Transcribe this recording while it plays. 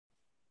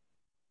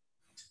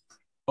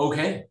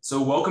Okay,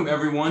 so welcome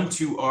everyone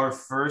to our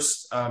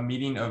first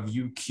meeting of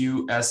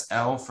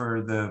UQSL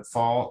for the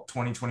fall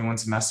 2021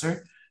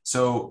 semester.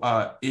 So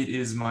it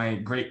is my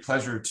great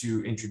pleasure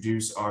to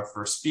introduce our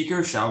first speaker,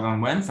 Xiao-Gang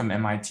Wen from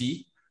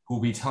MIT, who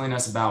will be telling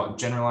us about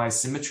generalized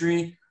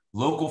symmetry,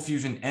 local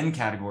fusion N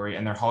category,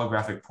 and their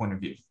holographic point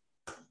of view.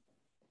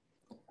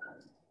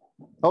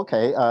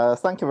 Okay,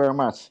 thank you very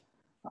much.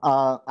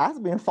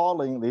 I've been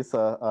following this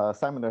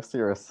seminar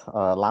series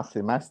last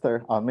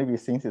semester, maybe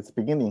since its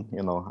beginning.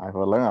 I've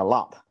learned a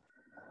lot.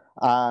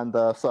 And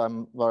so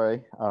I'm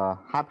very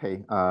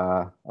happy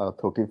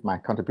to give my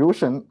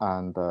contribution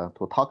and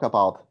to talk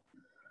about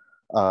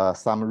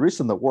some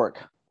recent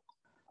work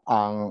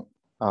on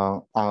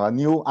a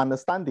new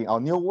understanding, a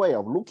new way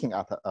of looking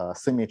at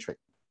symmetry.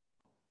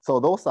 So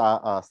those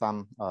are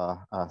some of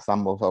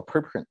the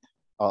preprint,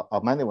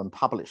 many of them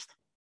published.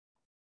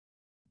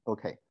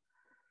 Okay.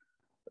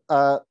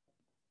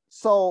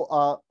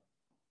 So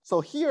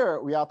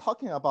here we are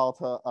talking about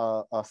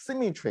a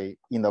symmetry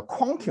in the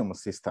quantum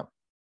system.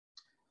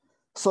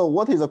 So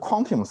what is a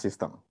quantum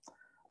system?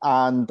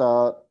 And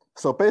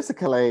so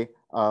basically,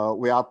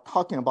 we are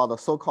talking about the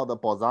so-called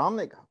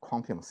bosonic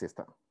quantum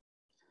system.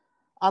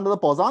 And the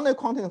bosonic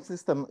quantum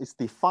system is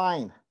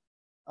defined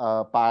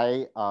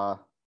by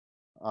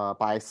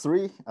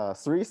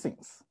three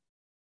things.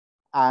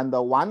 And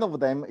one of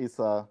them is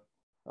the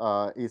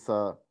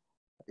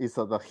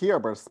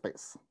Hilbert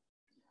space.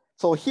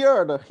 So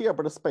here the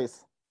Hilbert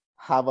space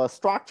have a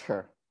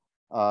structure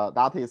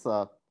that is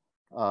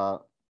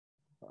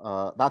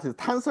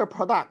tensor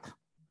product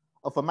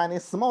of many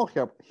small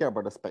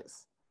Hilbert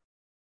space.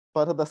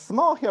 But the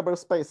small Hilbert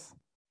space,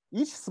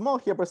 each small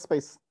Hilbert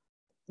space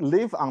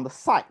live on the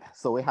side.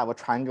 So we have a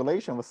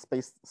triangulation of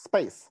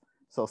space.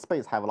 So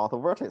space have a lot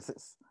of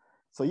vertices.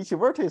 So each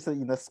vertex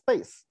in the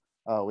space,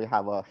 we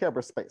have a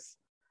Hilbert space.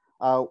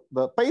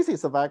 The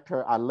basis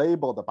vector are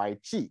labeled by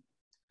G.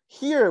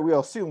 Here we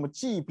assume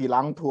G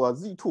belong to a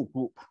Z2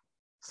 group.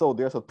 So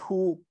there's a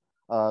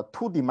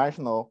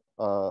two-dimensional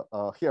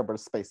Hilbert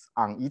space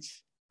on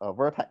each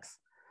vertex.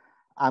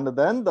 And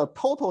then the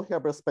total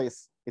Hilbert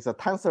space is a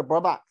tensor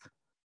product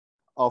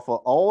of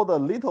all the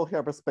little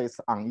Hilbert space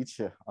on each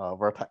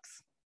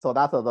vertex. So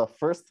that's the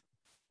first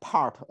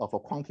part of a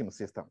quantum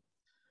system.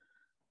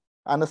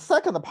 And the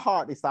second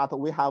part is that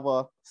we have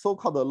a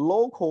so-called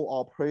local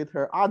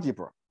operator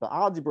algebra, the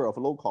algebra of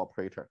local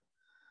operator.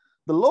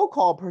 The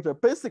local operator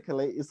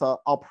basically is an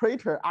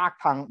operator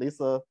act on this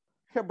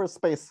Hilbert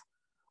space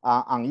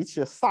on each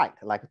side,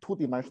 like a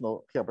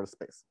two-dimensional Hilbert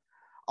space,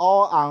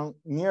 or on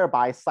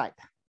nearby side,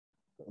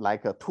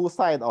 like a two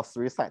side or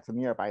three sides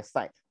nearby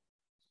side.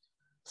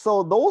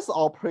 So those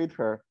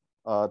operators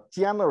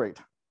generate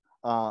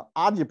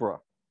algebra.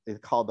 It's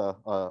called the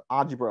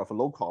algebra of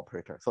local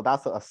operator. So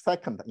that's a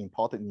second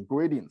important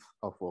ingredient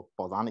of a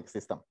bosonic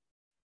system,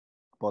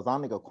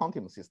 bosonic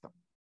quantum system.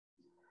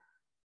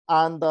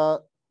 And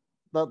the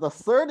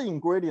third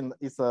ingredient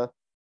is a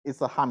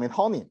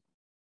Hamiltonian.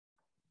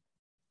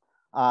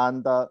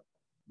 And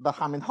the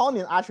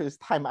Hamiltonian actually is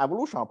time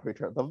evolution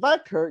operator. The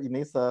vector in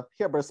this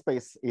Hilbert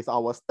space is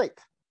our state.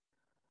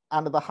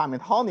 And the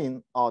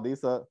Hamiltonian, or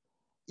this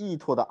e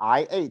to the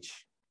IH,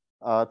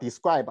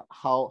 describe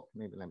how,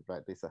 maybe let me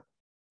write this.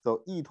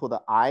 So e to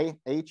the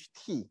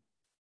IHT,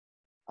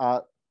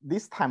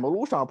 this time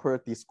evolution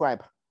operator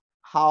describe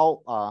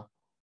how a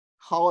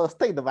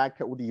state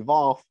vector would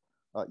evolve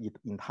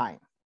in time.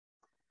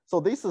 So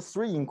these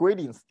three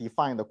ingredients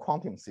define the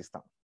quantum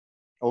system.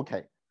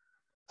 Okay,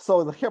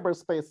 so the Hilbert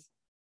space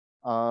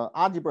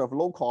algebra of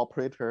local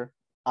operator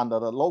and the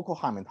local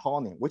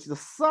Hamiltonian, which is the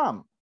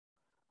sum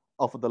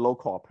of the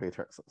local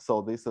operators.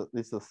 So this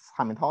is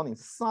Hamiltonian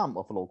sum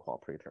of local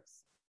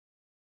operators.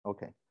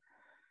 Okay.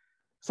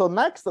 So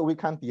next we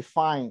can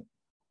define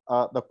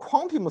the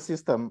quantum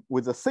system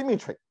with the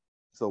symmetry.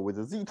 So with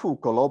the Z2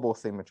 global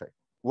symmetry.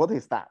 What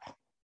is that?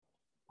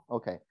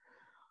 Okay.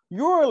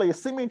 Usually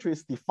symmetry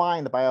is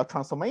defined by a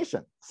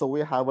transformation. So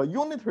we have a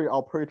unitary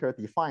operator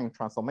defined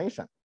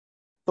transformation.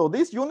 So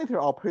this unitary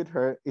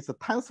operator is a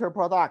tensor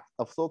product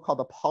of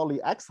so-called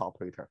poly X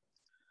operator,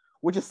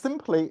 which is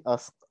simply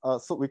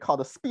so we call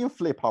the spin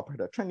flip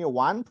operator, turning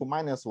 1 to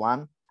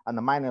 -1 and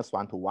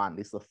 -1 to 1.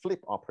 This is a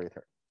flip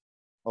operator.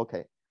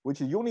 Okay. Which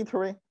is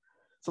unitary.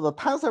 So the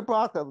tensor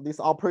product of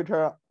this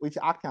operator, which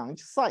acts on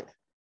each side,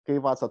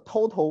 gave us a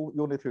total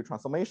unitary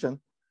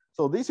transformation.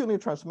 So this unitary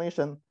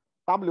transformation,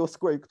 W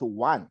squared equal to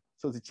 1.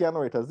 So it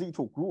generates a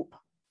Z2 group.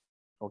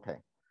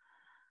 Okay.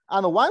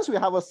 And once we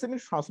have a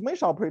symmetry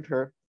transformation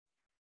operator,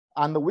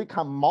 and we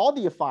can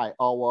modify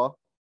our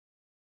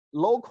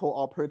local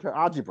operator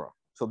algebra.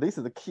 So this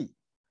is the key.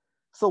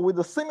 So with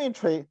the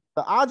symmetry,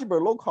 the algebra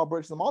local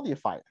operator is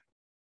modified.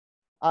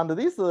 And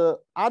this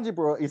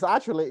algebra is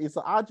actually an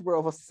algebra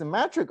of a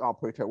symmetric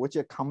operator, which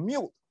is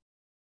commute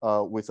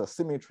with a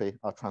symmetry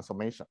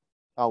transformation,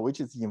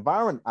 which is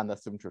invariant under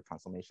symmetry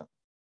transformation.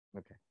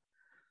 Okay.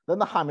 Then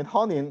the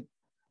Hamiltonian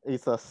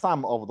is a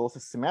sum of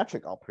those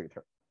symmetric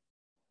operators.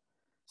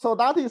 So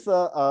that is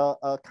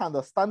a kind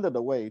of standard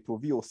way to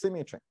view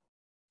symmetry.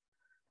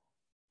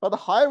 But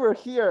however,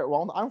 here I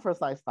want to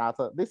emphasize that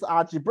this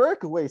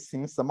algebraic way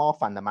seems more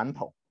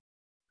fundamental,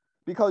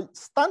 because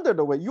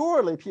standard way,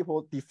 usually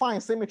people define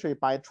symmetry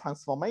by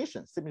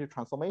transformation, symmetry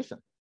transformation.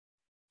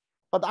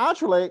 But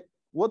actually,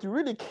 what you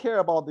really care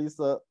about is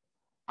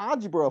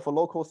algebra for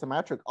local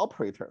symmetric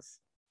operators.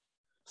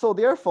 So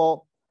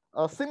therefore,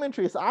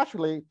 symmetry is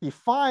actually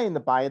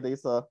defined by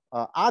this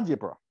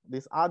algebra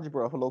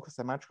of local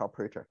symmetric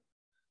operator.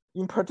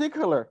 In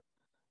particular,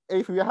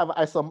 if you have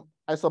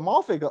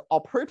isomorphic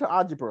operator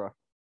algebra,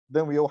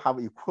 then we will have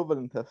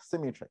equivalent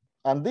symmetry.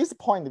 And this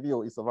point of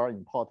view is very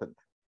important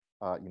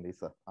in this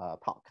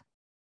talk.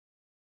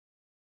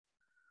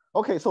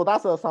 Okay, so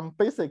that's some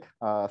basic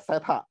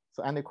setup.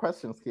 So any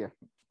questions here?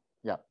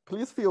 Yeah,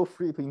 please feel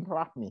free to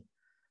interrupt me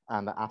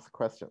and ask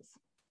questions.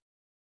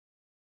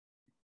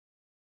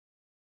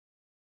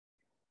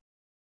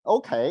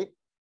 Okay,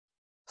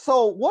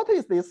 so what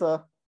is this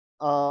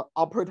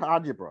operator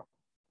algebra?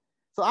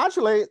 So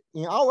actually,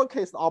 in our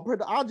case, the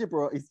operator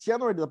algebra is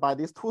generated by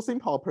these two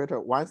simple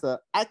operators. One is the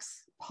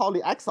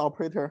Pauli X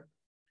operator,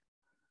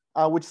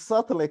 which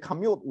certainly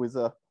commute with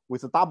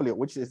W,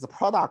 which is the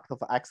product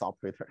of X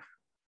operator.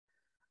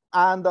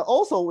 And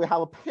also we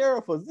have a pair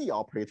of Z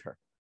operator.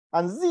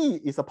 And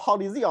Z is a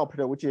Pauli Z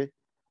operator,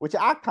 which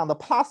act on the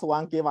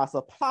 +1, give us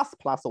a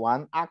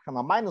 ++1, act on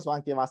the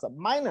 -1, give us a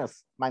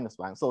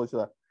 -1. So it's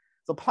the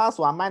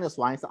 +1,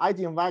 -1 is the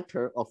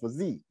eigenvector of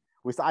Z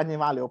with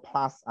eigenvalue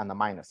plus and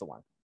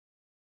 -1.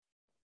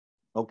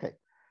 Okay.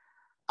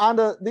 And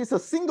this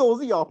single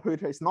Z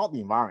operator is not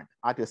invariant.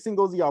 Actually,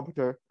 single Z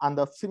operator and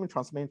the symmetry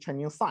transformation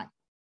changing sign.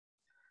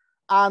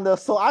 And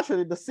so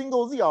actually the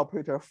single Z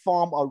operator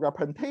form a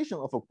representation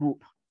of a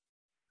group.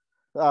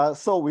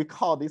 So we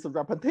call this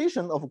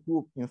representation of a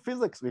group in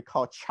physics, we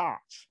call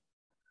charge.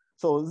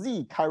 So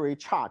Z carry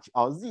charge,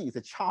 or Z is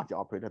a charge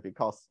operator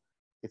because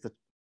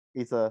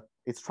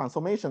it's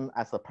transformation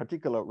as a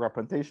particular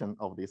representation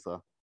of this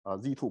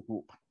Z2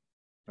 group.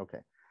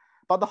 Okay.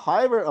 But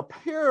however, a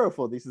pair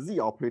for this Z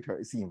operator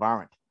is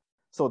invariant.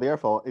 So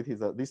therefore, it is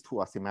these two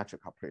are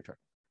symmetric operator.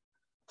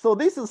 So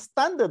this is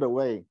standard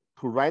way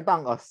to write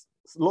down a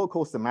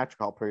local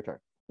symmetric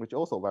operator, which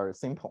also very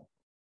simple.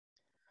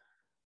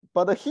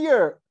 But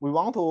here we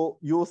want to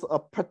use a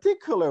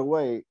particular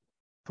way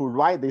to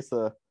write this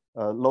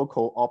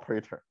local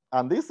operator.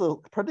 And this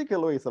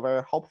particular way is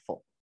very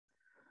helpful.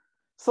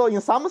 So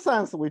in some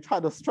sense, we try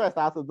to stress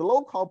that the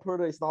local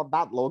operator is not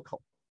that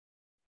local.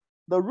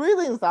 The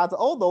reason is that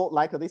although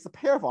like this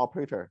pair of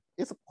operator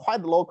is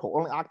quite local,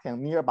 only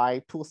acting nearby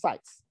two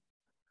sites.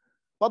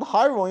 But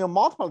however, when you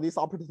multiply these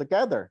operators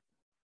together,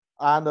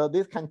 and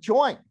this can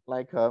join,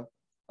 like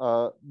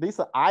this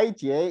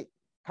ij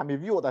can be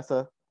viewed as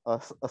a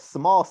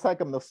small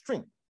segment of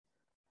string.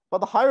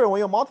 But however, when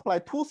you multiply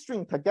two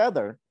strings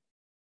together,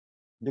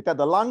 you get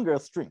the longer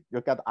string,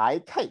 you get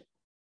ik.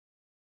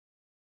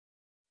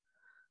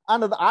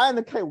 And the I and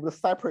the k will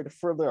separate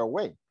further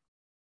away.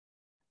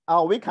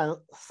 We can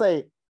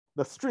say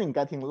the string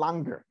getting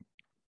longer,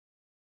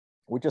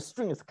 which the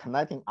string is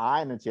connecting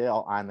I and j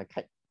or I and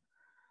k.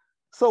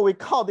 So we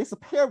call this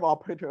pair of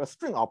operator a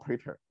string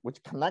operator,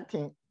 which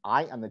connecting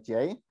I and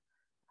j.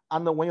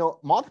 And when you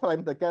multiply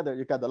them together,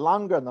 you get the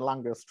longer and the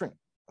longer string.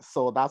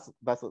 So that's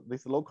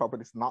this local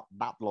operator is not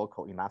that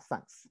local in that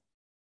sense.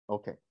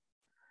 Okay.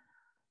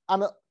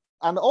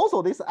 And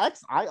also this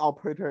xi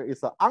operator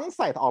is an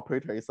on-site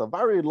operator, it's a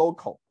very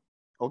local.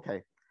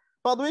 Okay.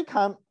 But we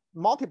can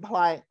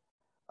multiply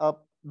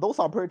those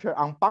operators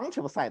on bunch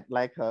of sites,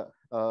 like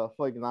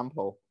for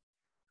example,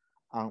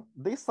 on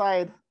this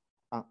side,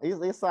 on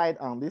this side,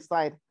 on this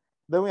side,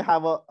 then we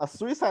have a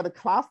three-sided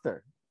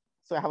cluster.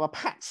 So I have a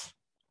patch.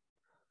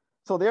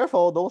 So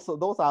therefore,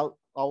 those are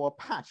our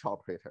patch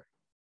operator.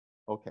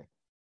 Okay.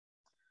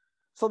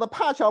 So the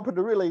patch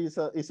operator really is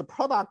a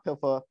product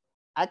of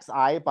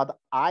xi, but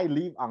I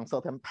live on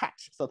certain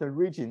patch, certain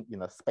region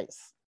in a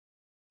space,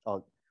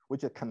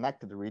 which is a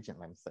connected region,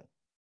 let me say.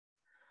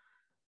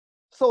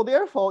 So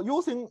therefore,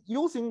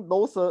 using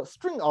those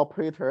string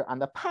operator and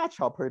the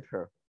patch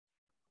operator,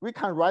 we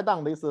can write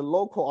down this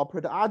local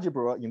operator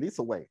algebra in this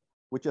way,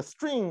 which a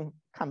string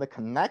can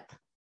connect,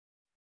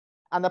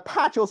 and the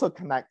patch also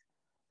connect.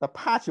 The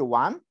patch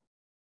 1,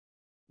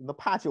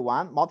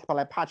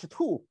 multiply patch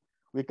 2,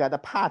 we get a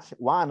patch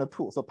 1 and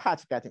 2. So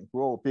patch getting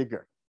grow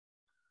bigger.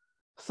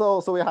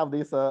 So we have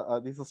this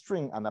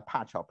string and a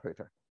patch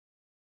operator.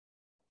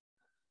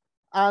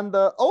 And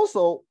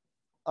also,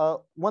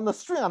 when the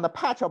string and the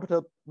patch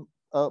operator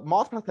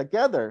multiply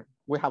together,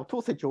 we have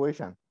two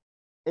situations.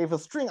 If a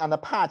string and a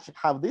patch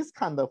have this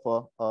kind of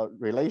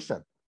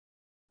relation,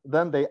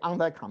 then they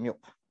anti-commute.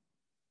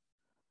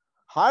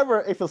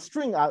 However, if a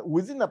string are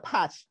within the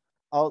patch,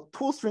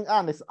 two string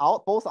ends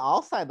both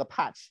outside the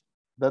patch,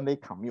 then they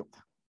commute.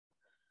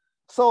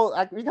 So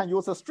we can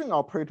use a string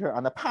operator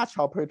and a patch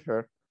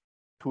operator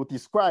to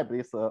describe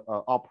this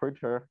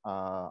operator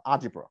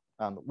algebra,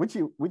 and which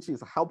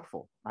is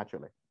helpful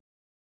actually.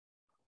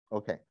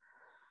 Okay,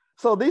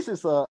 so this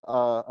is a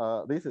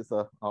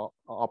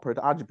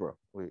operator algebra.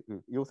 We're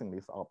using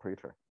this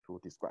operator to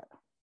describe.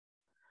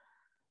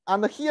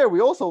 And here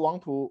we also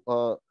want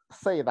to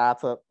say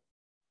that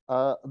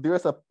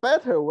there's a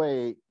better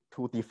way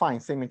to define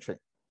symmetry,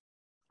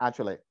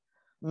 actually.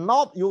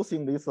 Not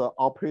using this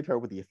operator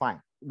we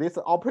define. This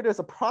operator is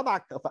a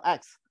product of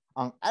X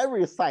on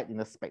every side in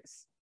the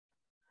space.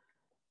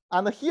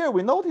 And here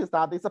we notice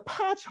that this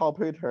patch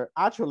operator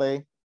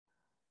actually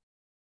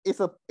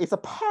is a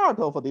part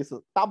of this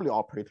W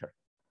operator,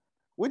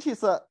 which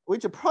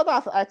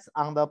product X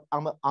on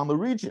the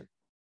region.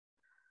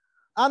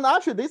 And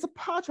actually, this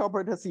patch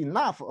operator is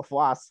enough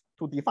for us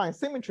to define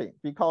symmetry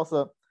because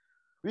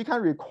we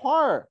can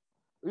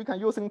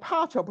using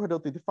patch operator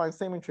to define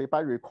symmetry by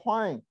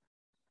requiring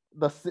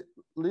this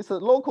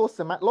local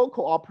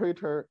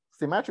operator,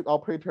 symmetric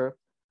operator,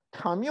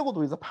 commute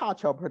with the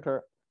patch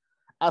operator,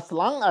 as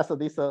long as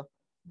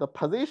the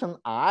position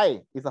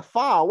I is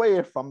far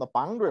away from the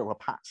boundary of a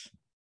patch.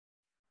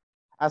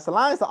 As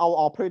long as our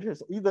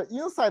operators either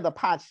inside the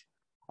patch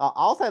or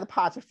outside the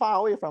patch, far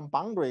away from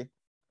boundary,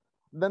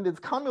 then this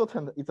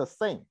commutant is the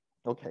same.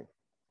 Okay,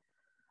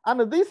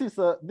 and this is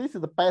a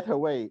better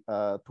way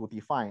to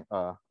define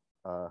a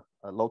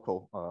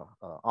local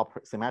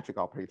symmetric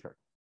operator.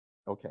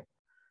 Okay,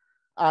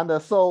 and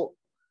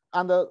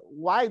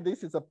why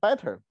this is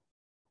better?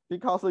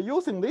 Because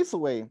using this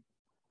way,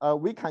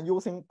 we can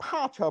using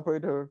patch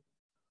operator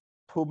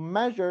to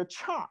measure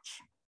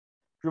charge.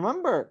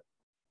 Remember,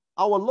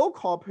 our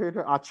local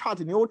operator are charge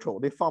neutral.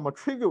 They form a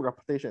trivial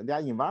representation. They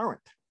are invariant.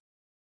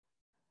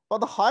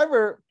 But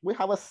however, we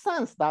have a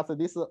sense that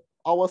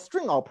our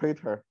string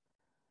operator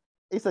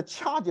is a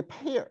charge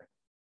pair.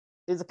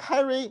 It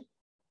carry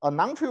a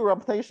non-trivial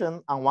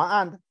representation on one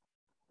end,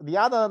 the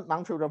other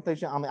non-trivial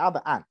representation on the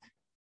other end.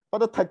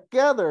 But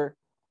together,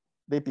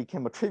 they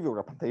became a trivial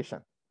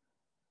representation.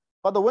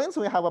 But once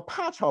we have a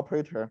patch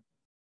operator,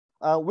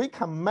 we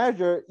can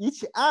measure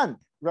each end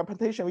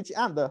representation, each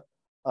end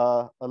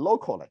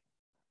locally,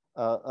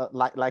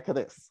 like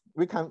this.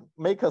 We can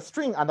make a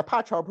string and a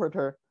patch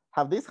operator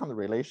have this kind of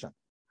relation,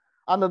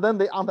 and then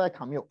they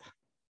anti-commute.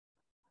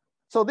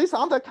 So this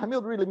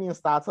anti-commute really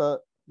means that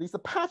this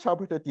patch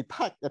operator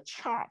detect the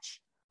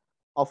charge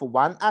of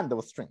one end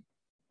of string,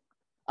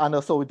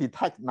 and so we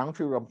detect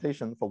non-trivial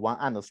representation for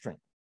one end of string.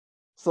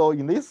 So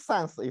in this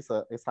sense, it's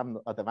an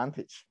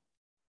advantage.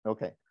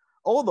 Okay,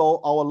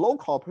 although our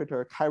local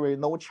operator carry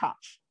no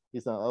charge,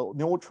 is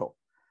neutral,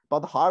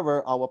 but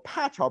however, our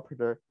patch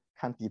operator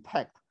can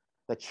detect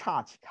the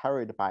charge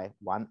carried by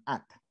one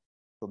end.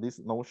 So this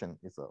notion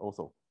is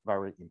also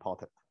very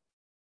important.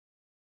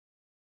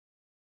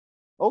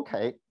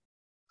 Okay,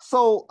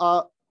 so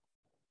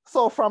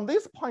so from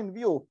this point of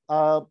view,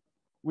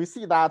 we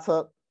see that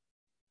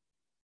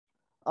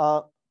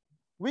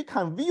we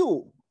can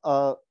view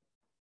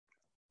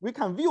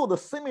the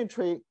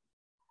symmetry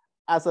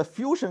as a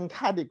fusion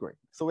category.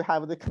 So we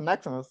have the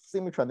connection of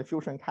symmetry and the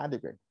fusion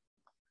category.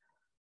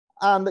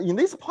 And in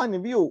this point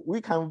of view, we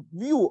can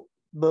view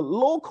the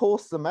local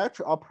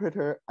symmetric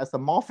operator as a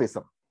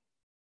morphism.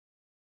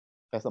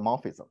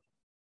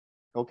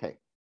 Okay.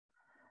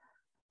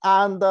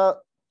 And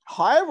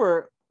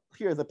however,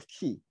 here's the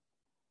key.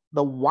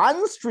 The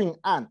one string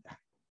end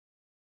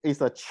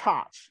is a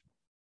charge,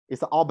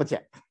 is an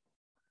object.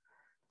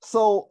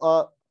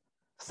 So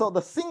so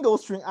the single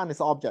string end is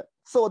object.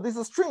 So this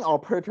string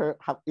operator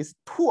is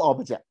two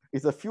objects.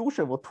 It's a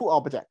fusion of two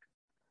objects,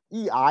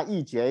 EI,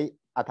 EJ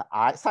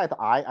at set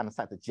I and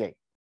set J.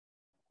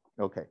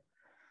 Okay.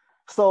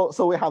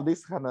 So we have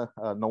this kind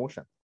of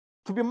notion.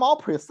 To be more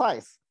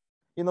precise,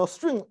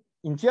 string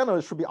in general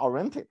should be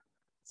oriented.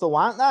 So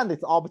one end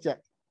is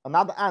object,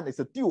 another end is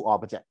a dual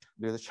object.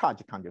 There's a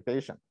charge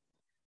conjugation.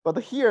 But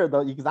here, the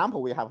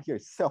example we have here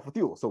is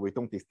self-dual, so we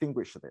don't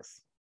distinguish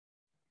this.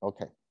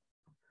 Okay.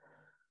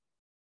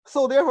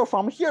 So therefore,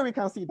 from here we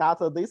can see that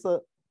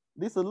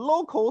this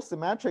local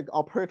symmetric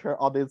operator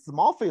or this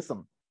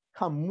morphism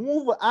can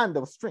move end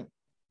of string.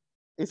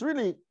 It's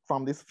really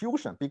from this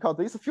fusion, because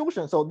this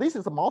fusion, so this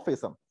is a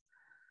morphism.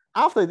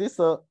 After this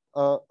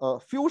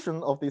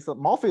fusion of this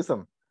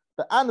morphism,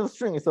 the end of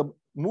string is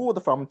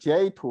moved from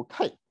J to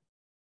K.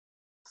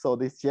 So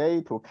this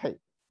J to K.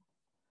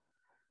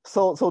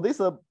 So this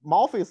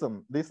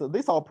morphism,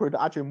 this operator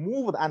actually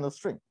moved the end of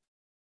string.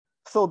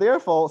 So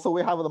therefore, so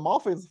we have the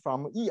morphism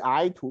from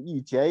EI to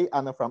EJ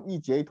and from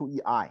EJ to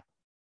EI.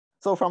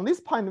 So from this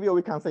point of view,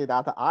 we can say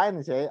that I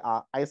and J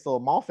are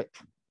isomorphic.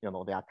 They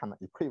are kind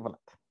of equivalent.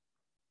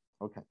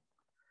 Okay.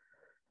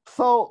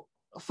 So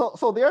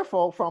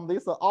therefore, from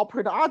this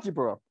operator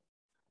algebra,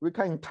 we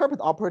can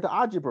interpret operator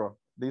algebra.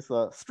 This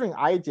string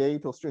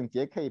ij to string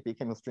jk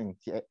became string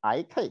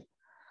ik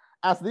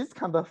as this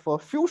kind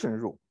of fusion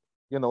rule.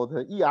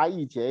 The EI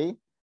EJ,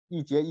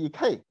 EJ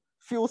EK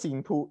fuse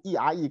into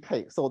EI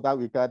EK, so that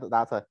we get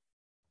that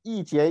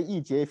EJ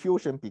EJ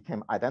fusion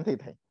became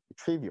identity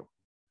trivial.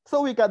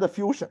 So we get the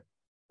fusion.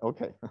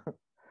 Okay.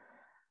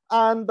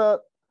 and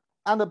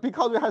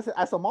because we have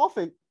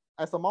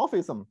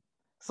isomorphism,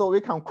 so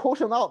we can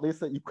quotient out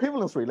this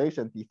equivalence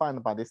relation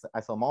defined by this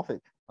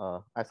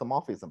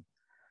isomorphism.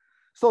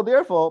 So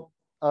therefore,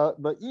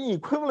 the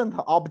equivalent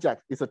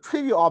object is a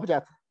trivial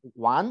object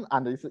 1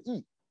 and this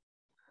E.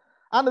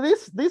 And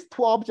these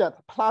two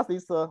objects plus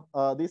this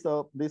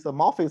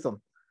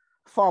morphism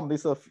form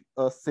this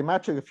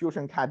symmetric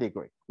fusion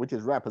category, which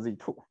is rep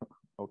Z2.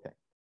 Okay.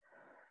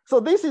 So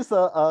this is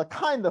a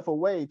kind of a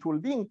way to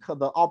link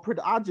the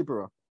operator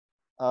algebra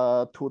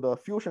to the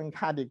fusion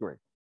category.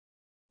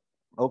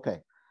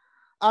 Okay.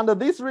 And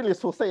this really is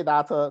to say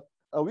that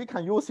we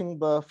can using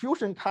the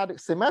fusion category,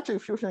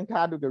 symmetric fusion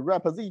category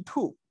rep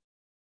Z2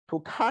 to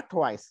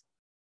characterize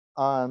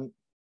to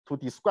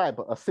describe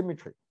a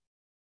symmetry.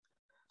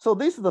 So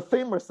this is the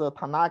famous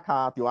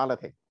Tannaka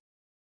duality.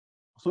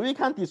 So we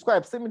can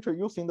describe symmetry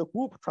using the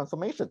group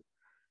transformation,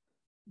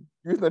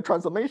 using the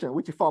transformation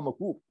which form a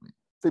group,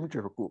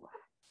 symmetric group.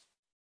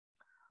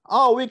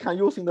 Or we can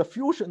using the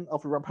fusion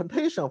of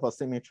representation of a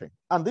symmetry.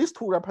 And these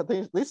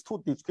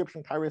two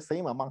descriptions carry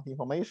same amount of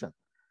information.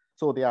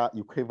 So they are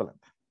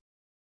equivalent.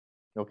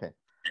 Okay.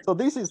 So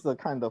this is the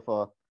kind of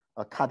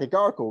a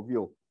categorical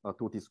view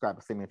to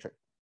describe symmetry.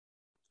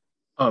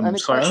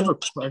 Sorry, I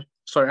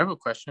have a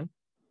question.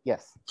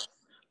 Yes.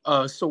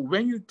 So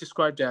when you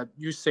describe that,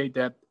 you say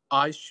that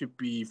I should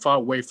be far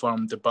away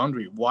from the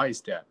boundary. Why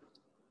is that?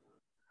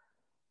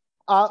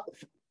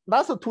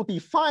 That's to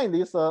define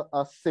this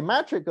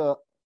symmetric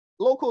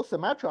local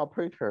symmetric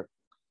operator,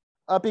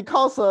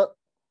 because the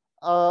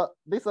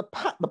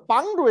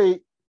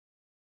boundary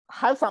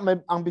has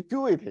some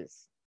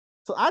ambiguities.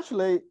 So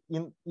actually,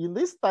 in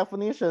this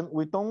definition,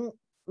 we don't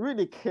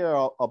really care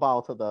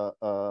about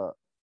the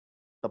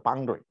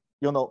boundary.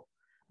 You know,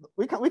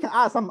 we can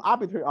add some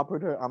arbitrary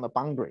operator on the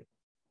boundary.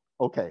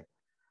 Okay,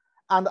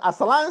 and as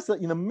long as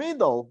in the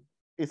middle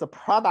is a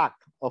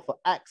product of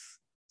X,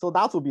 so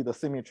that will be the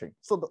symmetry.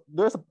 So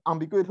there's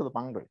ambiguity to the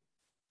boundary.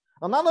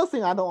 Another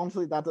thing I don't want to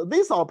say that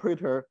this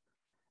operator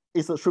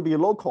should be a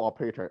local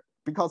operator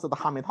because the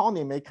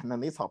Hamiltonian may contain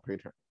this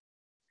operator.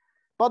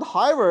 But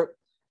however,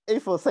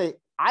 if say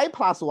I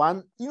plus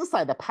 1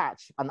 inside the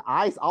patch and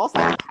I is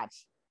outside the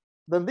patch,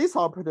 then this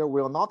operator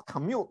will not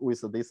commute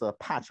with this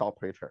patch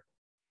operator.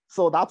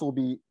 So that will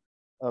be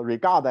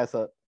regarded as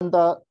a,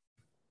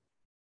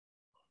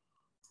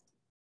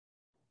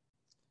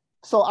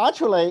 so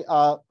actually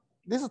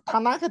this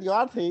Tannaka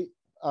duality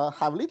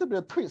have a little bit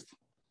of twist.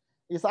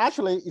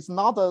 It's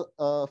not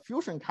a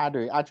fusion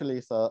category. Actually,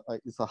 it's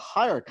a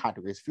higher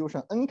category. It's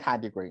fusion n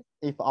category.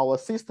 If our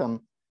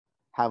system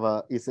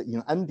is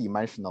in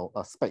n-dimensional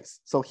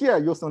space. So here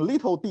using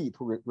little d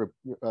to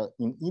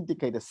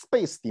indicate the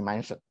space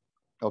dimension.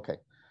 Okay,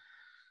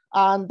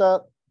 and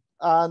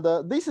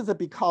this is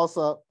because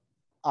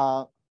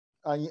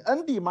in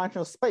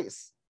n-dimensional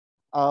space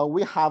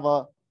we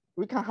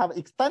can have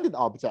extended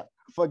object.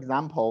 For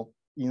example,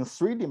 in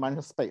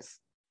 3-dimensional space,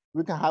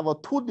 we can have a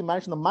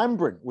 2-dimensional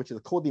membrane, which is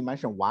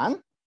codimension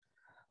 1.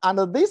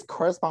 And this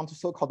corresponds to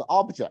so-called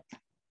object.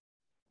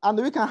 And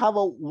we can have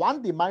a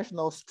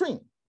 1-dimensional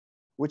string,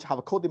 which have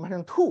a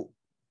codimension 2.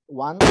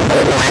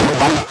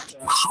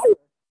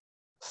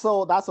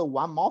 So that's a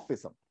 1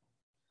 morphism.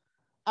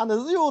 And the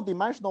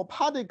 0-dimensional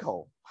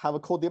particle have a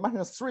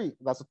codimension 3,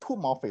 that's a 2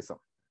 morphism.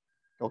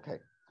 Okay.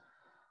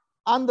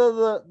 And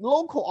the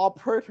local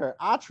operator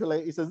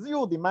actually is a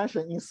 0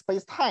 dimension in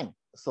space-time.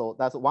 So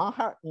that's 1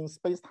 in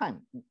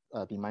space-time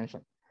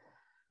dimension.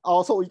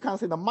 Also, you can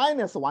see the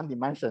 -1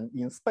 dimension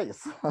in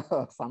space,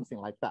 something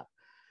like that.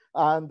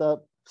 And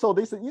so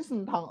this is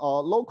instanton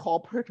local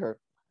operator,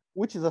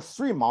 which is a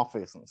 3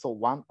 morphism. So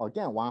one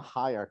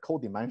higher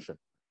codimension.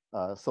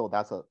 So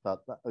that's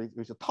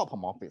which is top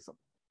morphism.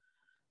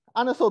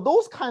 And so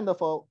those kind of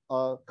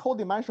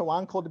codimension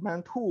 1,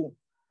 codimension 2,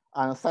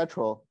 and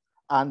etc.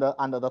 And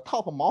the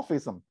top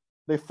morphism,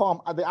 they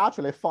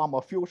actually form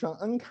a fusion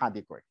n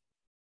category.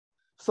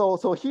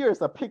 So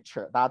here's a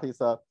picture that is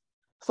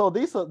so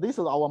this is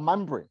our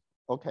membrane,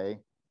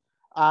 okay,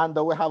 and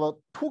we have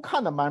 2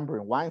 kind of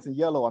membrane. One is in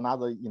yellow,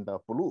 another in the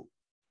blue.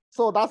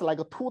 So that's like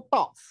 2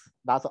 dots.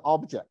 That's an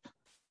object.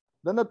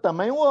 Then the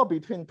domain wall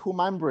between 2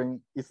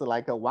 membrane is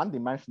like a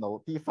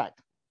 1-dimensional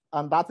defect,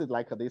 and that is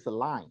like this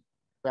line.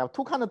 We have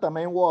 2 kind of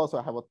domain walls. So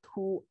I have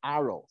 2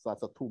 arrows.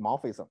 That's a 2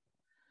 morphism.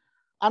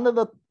 And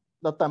the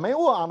domain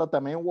wall on the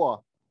domain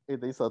wall,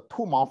 it is a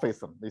 2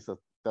 morphism.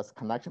 That's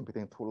connection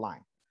between 2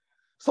 lines.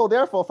 So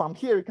therefore, from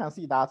here you can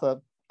see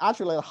that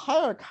actually a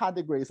higher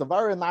category is a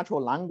very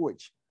natural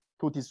language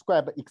to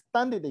describe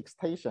extended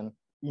extension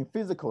in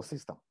physical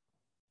system.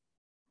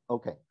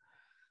 Okay,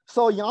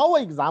 so in our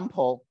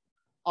example,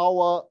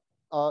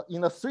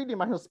 in a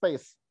 3-dimensional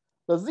space,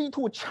 the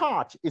Z2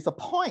 charge is a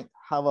point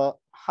have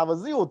a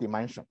 0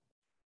 dimension.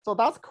 So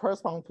that's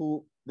correspond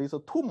to this 2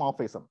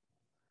 morphism.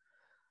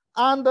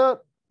 And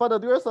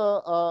but there's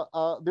a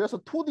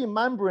 2D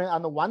membrane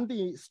and a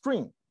 1D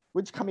string,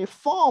 which can be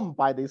formed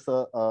by this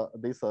 2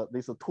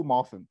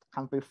 morphism,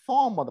 can be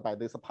formed by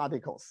these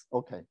particles.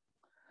 Okay,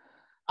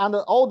 and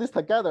all this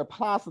together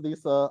plus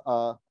this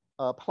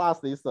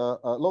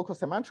local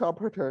symmetry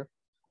operator,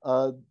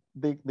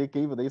 they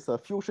give this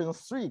fusion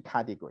 3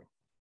 category.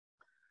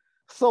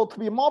 So to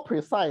be more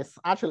precise,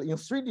 actually in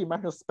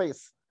 3-dimensional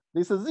space,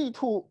 this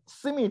Z2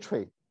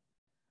 symmetry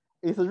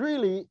is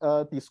really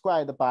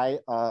described by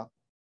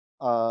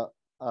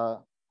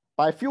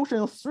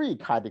fusion 3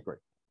 category.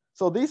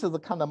 So this is a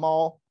kind of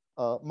more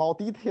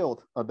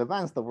detailed,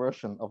 advanced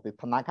version of the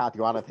Tannaka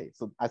duality.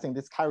 So I think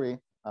this carry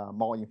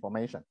more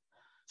information.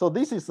 So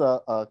this is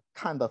a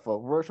kind of a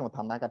version of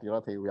Tannaka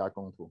duality we are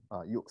going to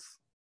use.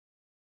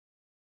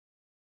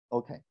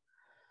 Okay.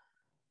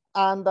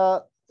 And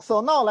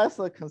so now let's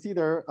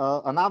consider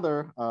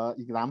another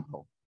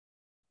example.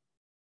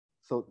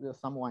 So there's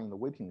someone in the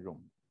waiting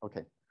room.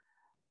 Okay.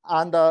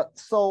 And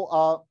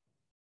so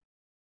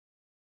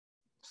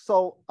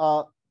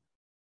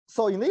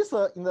in this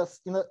in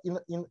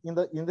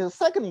the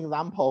second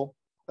example,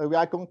 we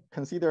are going to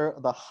consider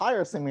the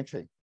higher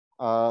symmetry,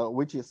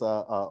 which is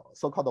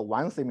so-called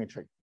one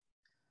symmetry.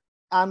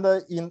 And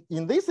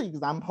in this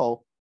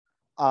example,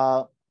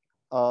 our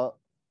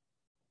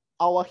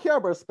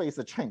Hilbert space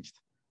changed.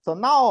 So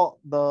now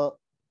the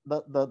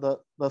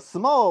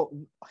small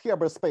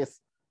Hilbert space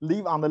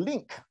live on the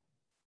link.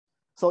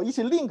 So each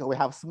link we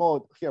have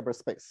small Hilbert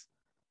space.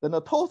 Then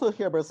the total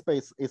Hilbert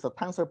space is a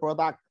tensor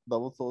product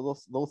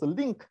those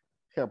link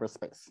Hilbert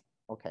space.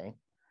 Okay.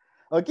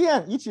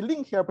 Again, each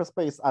link Hilbert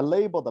space are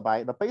labeled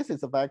by the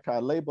basis vector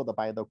are labeled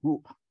by the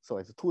group. So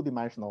it's a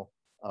 2-dimensional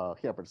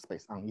Hilbert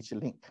space on each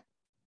link.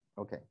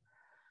 Okay.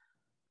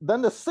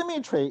 Then the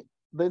symmetry,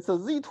 this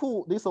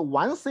Z2, this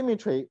one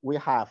symmetry we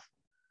have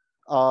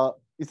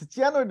is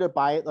generated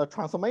by the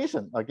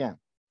transformation again.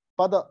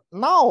 But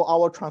now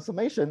our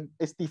transformation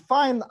is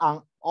defined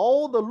on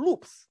all the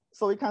loops.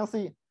 So we can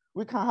see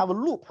we can have a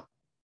loop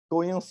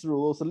going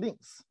through those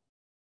links.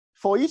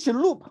 For each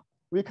loop,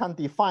 we can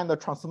define the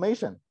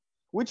transformation,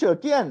 which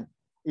again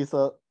is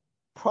a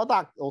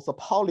product of the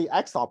Pauli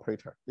X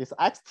operator. This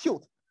X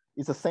tilde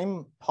is the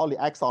same Pauli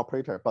X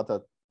operator, but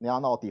they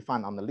are not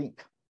defined on the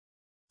link.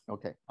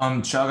 Okay.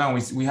 Xiao-Gang,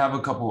 we have a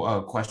couple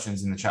of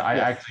questions in the chat. I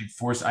actually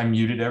I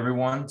muted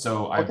everyone,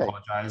 so I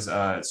apologize.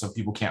 So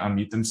people can't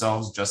unmute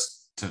themselves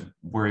just to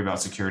worry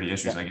about security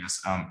issues, I guess.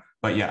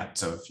 But yeah,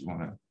 so if you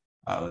want to,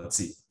 let's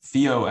see.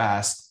 Theo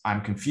asked,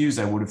 I'm confused.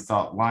 I would have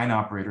thought line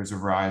operators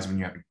arise when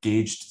you have a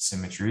gauged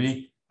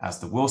symmetry as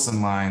the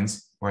Wilson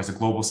lines, whereas a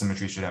global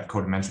symmetry should have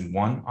codimension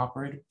 1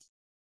 operator.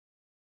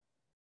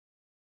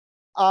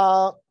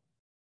 Right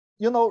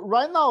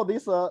now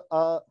this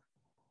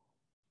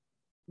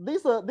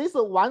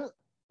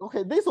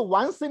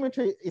one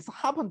symmetry is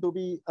happen to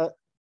be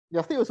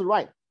Theo is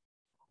right.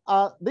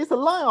 This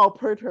line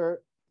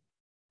operator,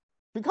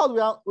 because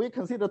we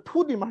consider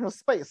 2-dimensional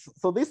space,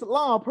 so this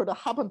line operator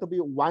happen to be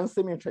one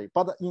symmetry,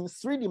 but in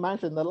 3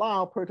 dimensions, the line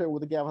operator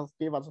would give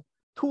us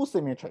 2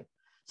 symmetry.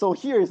 So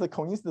here is a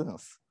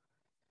coincidence.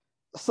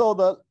 So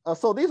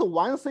this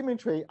one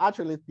symmetry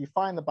actually is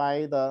defined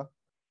by the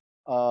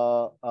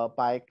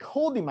by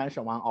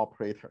codimension 1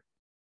 operator.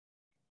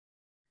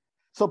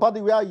 So, but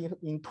we are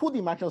in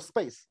 2-dimensional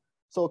space.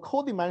 So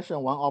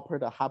codimension 1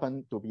 operator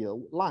happen to be a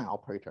line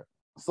operator.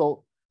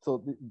 So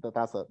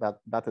that's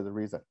that is the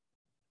reason.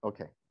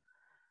 Okay.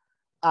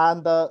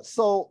 And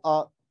so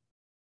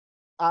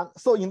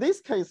in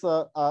this case,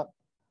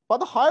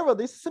 but however,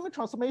 this symmetry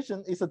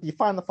transformation is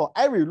defined for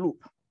every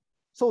loop.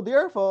 So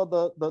therefore,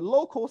 the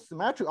local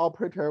symmetric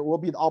operator will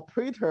be the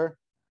operator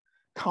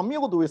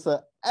commute with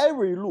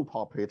every loop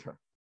operator.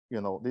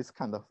 This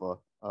kind of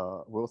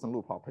Wilson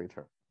loop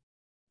operator.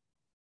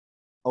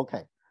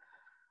 Okay,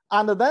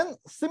 and then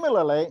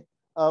similarly,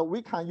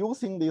 we can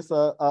using this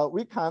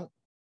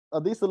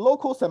this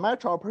local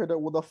symmetric operator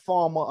would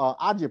form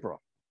algebra.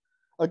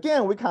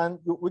 Again, we can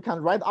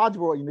write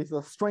algebra in this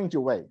strange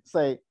way.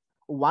 Say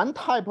one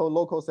type of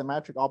local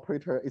symmetric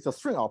operator is a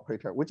string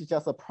operator, which is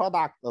just a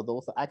product of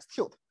those X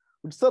tilde,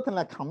 which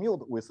certainly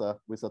commute with a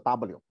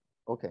W.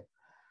 Okay.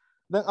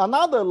 Then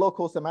another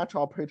local symmetric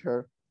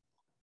operator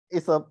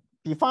is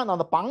defined on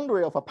the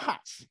boundary of a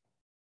patch.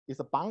 It's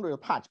a boundary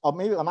of patch, or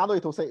maybe another way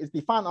to say it's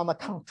defined on a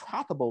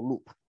contractible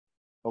loop.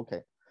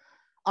 Okay.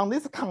 On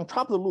this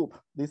contractible loop,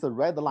 there's a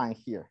red line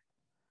here.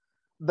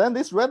 Then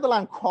this red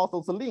line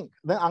crosses the link.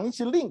 Then on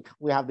each link,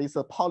 we have this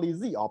Pauli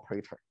Z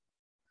operator.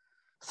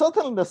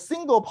 Certainly, the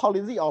single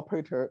Pauli Z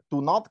operator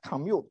do not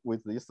commute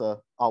with this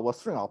our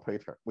string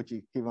operator, which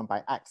is given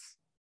by X.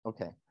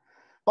 Okay.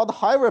 But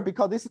however,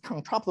 because this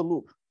contractible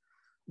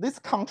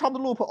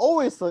loop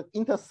always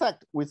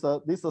intersect with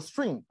this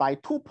string by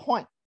 2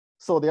 points.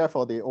 So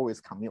therefore, they always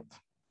commute.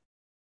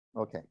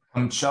 Okay.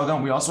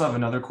 Xiao-Gang, we also have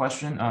another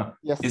question.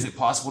 Yes. Is it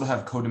possible to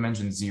have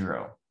codimension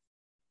 0?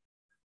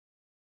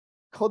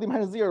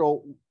 Codimension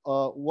 0,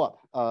 what?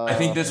 I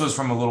think this was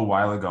from a little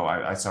while ago.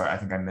 Sorry, I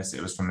think I missed it.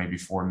 It was from maybe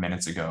 4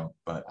 minutes ago.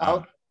 But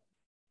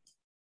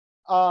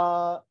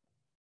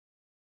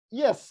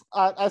yes,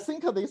 I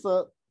think this.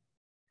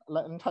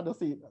 Let me try to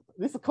see.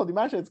 This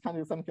codimension is kind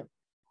of something.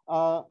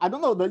 I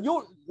don't know.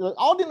 The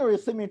ordinary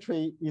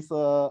symmetry is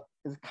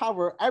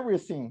cover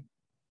everything.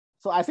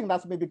 So I think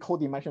that's maybe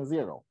codimension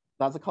 0.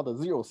 That's called the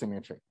 0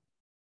 symmetry.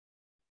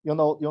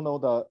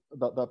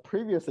 The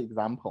previous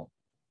example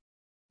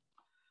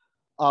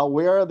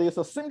where this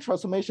symmetry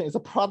transformation is a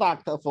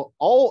product of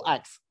all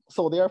X.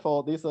 So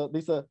therefore, this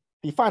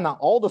defined on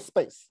all the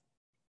space.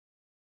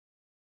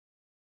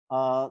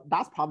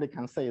 that's probably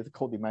can say is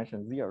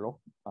codimension 0.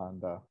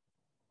 And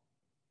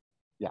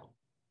yeah.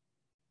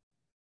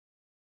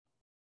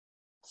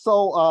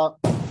 So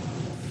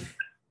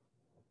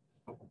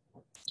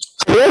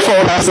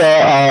therefore, that's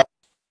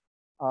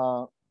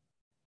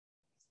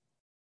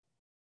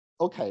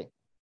okay.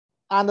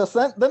 And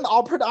then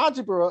operator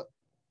algebra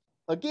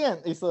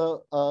again is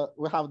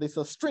we have this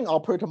string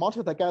operator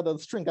multiplied together, the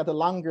string get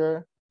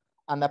longer,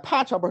 and the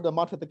patch operator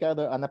multiplied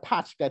together, and the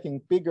patch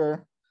getting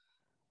bigger.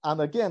 And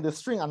again, the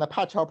string and the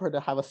patch operator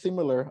have a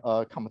similar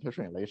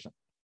commutation relation.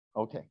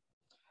 Okay.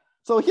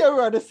 So here we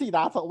already see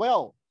that,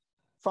 well,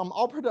 from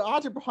operator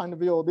algebra point of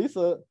view, this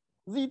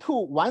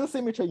Z2 one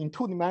symmetry in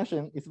 2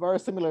 dimensions is very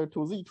similar to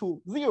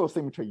Z2 0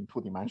 symmetry in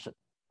 2 dimensions.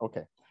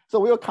 Okay. So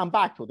we'll come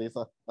back to this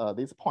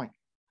this point.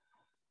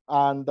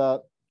 And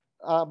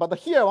but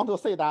here I want to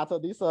say that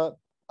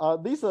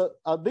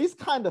this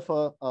kind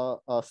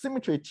of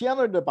symmetry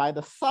generated by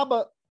the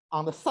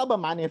sub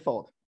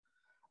manifold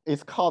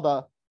is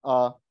called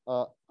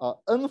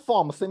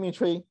N-form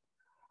symmetry,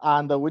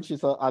 and which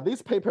is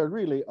this paper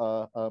really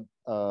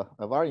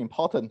very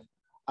important,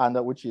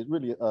 and which is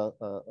really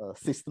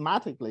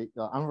systematically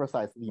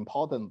emphasize the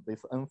importance of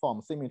this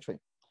N-form symmetry.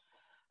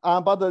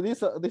 But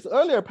this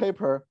earlier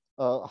paper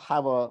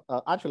have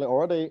actually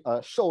already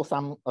show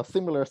some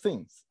similar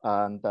things,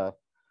 and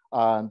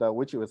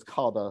which is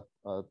called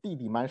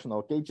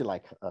D-dimensional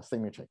gauge-like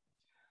symmetry.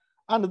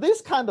 And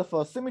this kind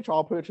of symmetry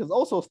operator is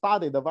also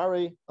studied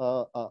very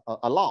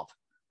a lot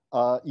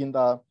in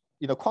the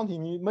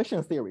quantum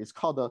information theory. It's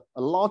called a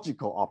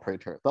logical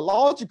operator. The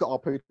logical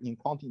operator in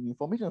quantum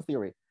information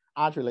theory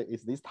actually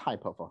is this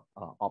type of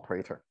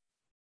operator.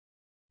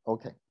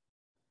 Okay.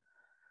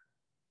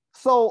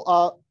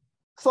 So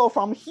so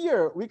from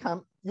here we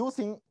can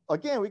using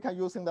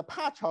the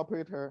patch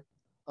operator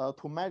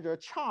to measure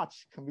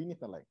charge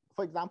conveniently.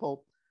 For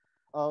example,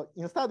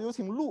 instead of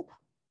using loop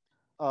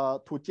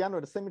to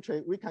generate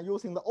symmetry, we can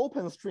using the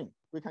open string.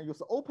 We can use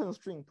the open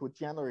string to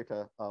generate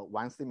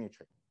one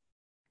symmetry.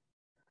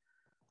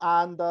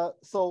 And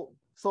so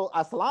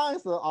as long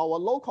as our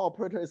local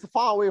operator is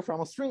far away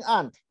from a string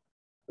end,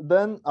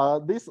 then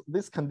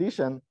this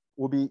condition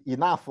will be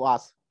enough for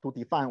us to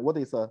define what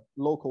is a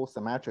local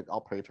symmetric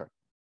operator.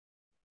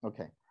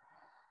 Okay.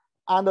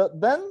 And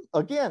then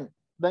again,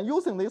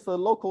 using this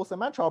local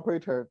symmetric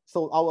operator,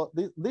 so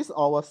this is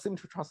our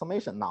symmetry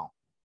transformation now.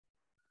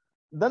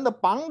 Then the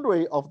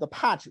boundary of the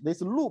patch,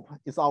 this loop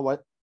is our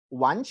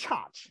one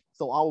charge.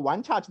 So our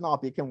one charge now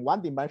became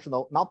one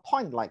dimensional, not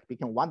point-like,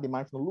 became one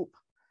dimensional loop.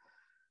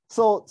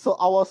 So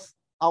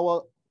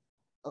our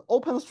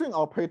open string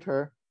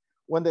operator,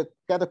 when they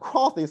get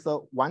across this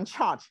one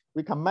charge,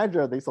 we can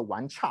measure this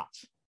one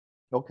charge.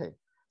 Okay.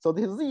 So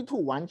this Z2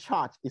 one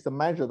charge is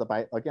measured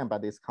by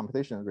this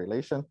computation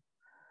relation.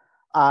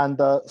 And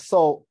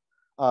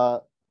therefore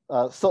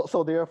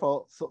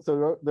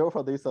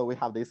this we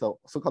have this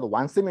so-called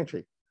one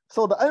symmetry.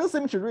 So the N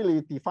symmetry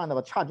really defined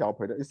our charge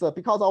operator. It's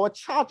because our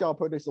charge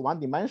operator is one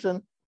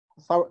dimension.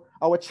 So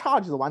our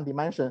charge is one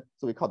dimension,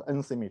 so we call it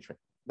N symmetry.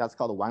 That's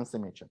called one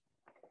symmetry.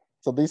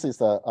 So this is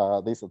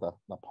the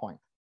point.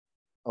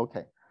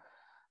 Okay.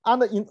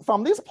 And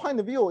from this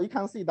point of view, you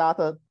can see that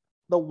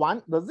the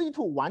Z2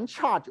 one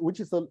charge,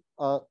 which is a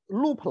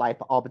loop-like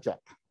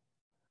object.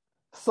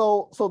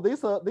 So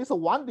this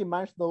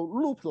one-dimensional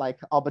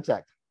loop-like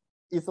object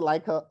is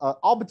like an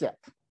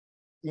object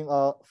in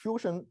a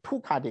fusion 2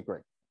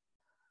 category.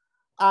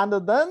 And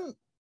then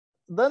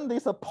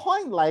this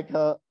point-like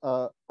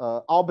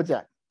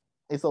object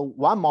is a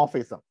one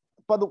morphism.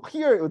 But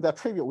here is the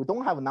trivial, we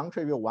don't have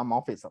non-trivial one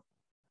morphism.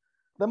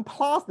 Then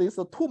plus this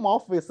 2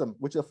 morphism,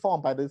 which is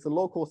formed by this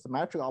local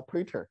symmetric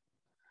operator.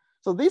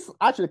 So this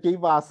actually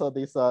gives us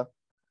this 2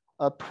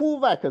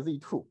 vector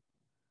Z2.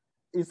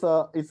 It's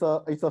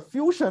a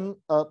fusion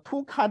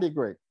 2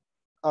 category.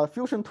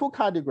 Fusion 2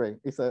 category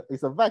is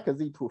a vector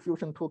Z2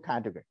 fusion 2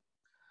 category.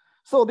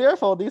 So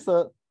therefore, this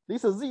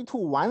Z2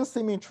 one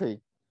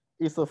symmetry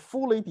is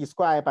fully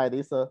described by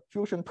this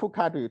fusion 2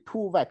 category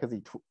 2 vector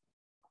Z2.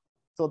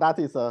 So that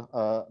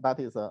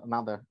is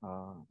another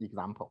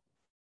example.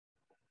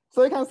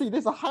 So you can see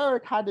this higher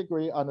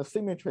category and the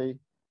symmetry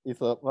is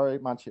very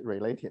much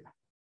related.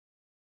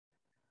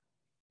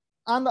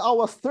 And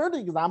our third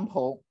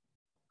example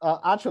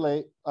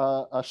actually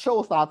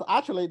shows that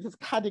actually this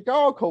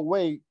categorical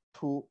way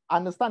to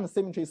understand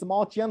symmetry is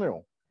more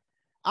general.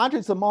 Actually,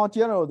 it's more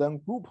general than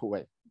group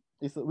way.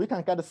 We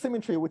can get a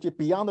symmetry which is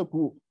beyond the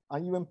group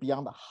and even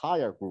beyond the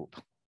higher group.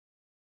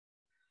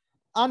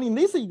 And in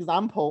this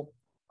example,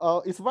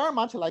 it's very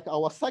much like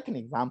our second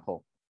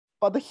example.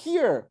 But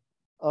here,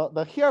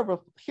 the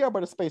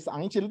Hilbert space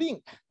on each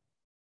link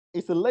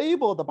is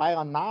labeled by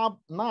a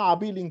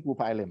non-abelian group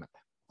element.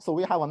 So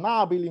we have a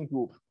non-abelian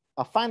group,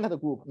 a finite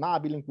group,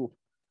 non-abelian group,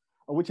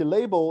 which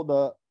label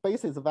the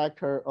basis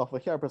vector of a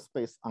Hilbert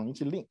space on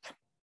each link.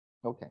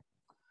 Okay.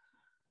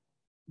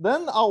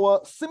 Then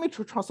our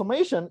symmetry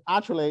transformation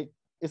actually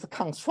is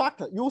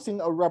constructed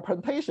using a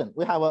representation.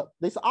 We have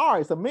this R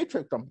is a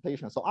matrix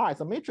representation. So R is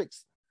a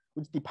matrix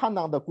which depends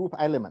on the group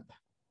element.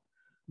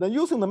 Then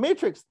using the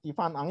matrix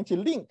define an empty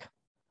link,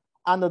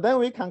 and then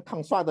we can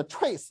construct the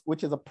trace,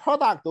 which is a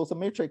product of the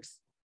matrix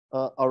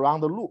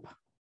around the loop.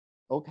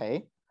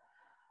 Okay,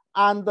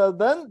 and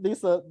then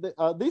this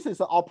is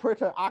an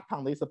operator act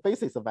on this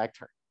basis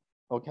vector.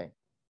 Okay,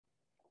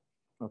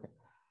 okay.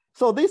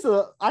 So this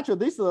actually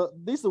this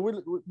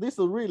is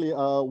really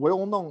a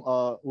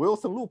well-known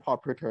Wilson loop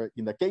operator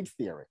in the gauge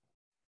theory.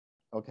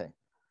 Okay,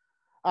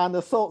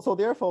 and so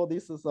therefore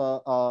this is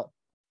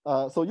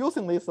so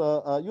using this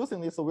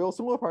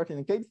Wilson loop operator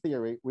in gauge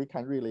theory, we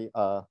can really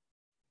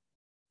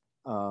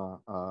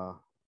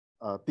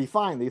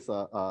define this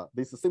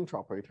symmetry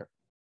operator.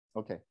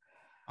 Okay.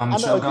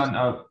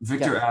 Xiao-Gang,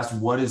 Victor asked,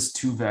 what is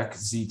 2vec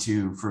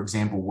Z2? For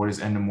example, what is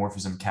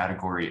endomorphism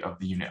category of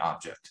the unit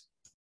object?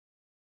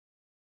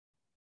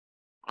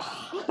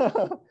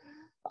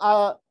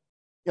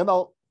 You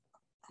know,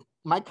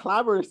 my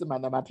collaborators are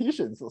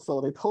mathematicians,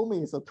 so they told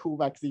me it's a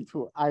 2vec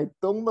Z2. I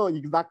don't know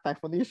exact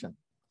definition.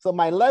 So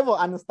my level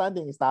of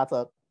understanding is that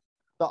the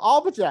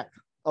object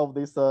of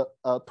this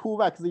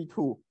 2vec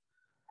Z2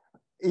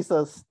 is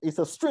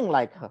a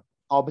string-like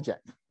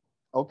object.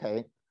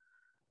 Okay.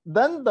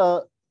 Then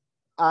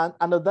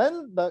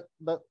then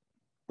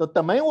the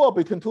domain wall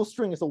between two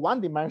strings is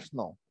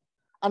one-dimensional,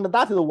 and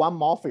that is one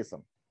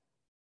morphism.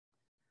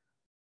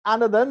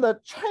 And then the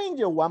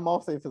change of one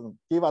morphism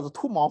give us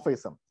two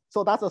morphisms.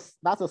 So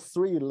that's a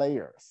 3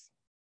 layers.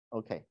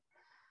 Okay.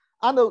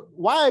 And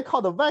why I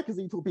call the vec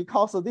Z2,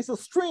 because this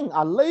string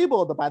are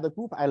labeled by the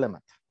group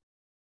element.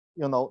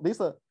 You know,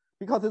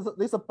 because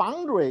this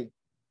boundary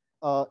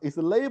is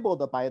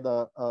labeled by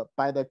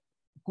the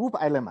group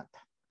element.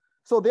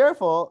 So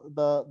therefore,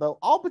 the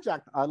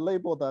object are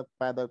labeled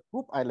by the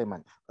group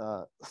element.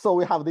 So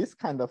we have this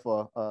kind of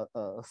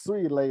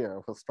 3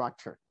 layer of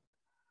structure.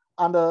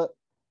 And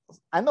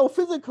I know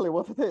physically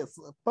what it is,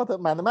 but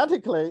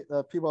mathematically,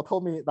 people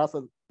told me that's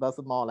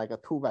more like a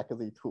 2vec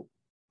Z2.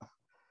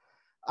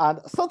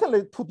 And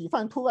certainly to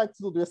define 2vec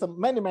Z2, there's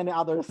many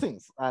other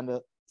things. And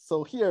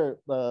so here,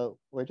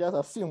 we just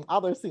assume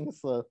other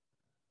things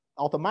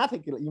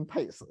automatically in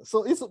place.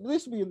 So this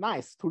would be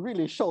nice to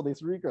really show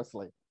this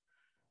rigorously.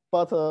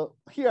 But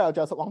here I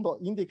just want to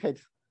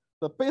indicate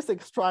the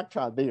basic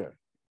structure there.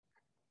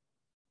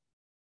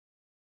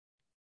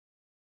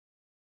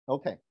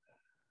 Okay.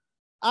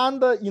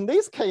 And in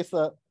this case,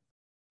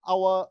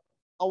 our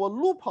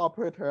loop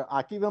operator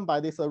are given by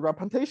this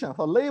representation,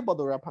 so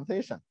labeled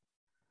representation.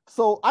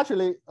 So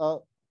actually,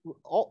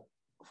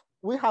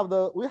 we have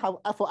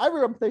for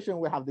every representation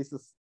we have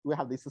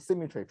this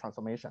symmetry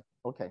transformation.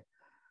 Okay,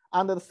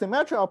 and the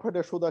symmetry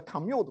operator should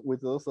commute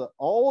with those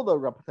all the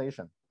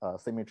representation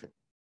symmetry.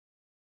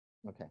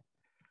 Okay,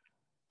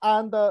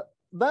 and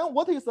then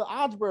what is the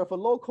algebra of a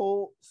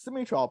local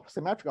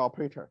symmetric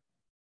operator?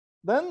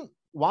 Then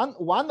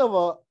one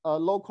of a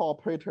local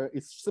operator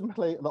is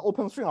simply the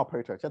open string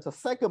operator, just a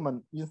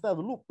segment instead of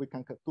loop, we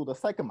can do the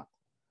segment.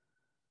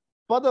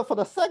 But for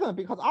the segment,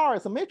 because R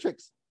is a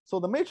matrix, so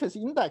the matrix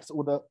index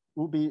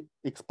would be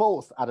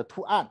exposed at the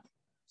 2 ends.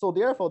 So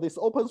therefore, this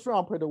open string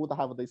operator would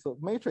have this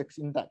matrix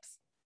index.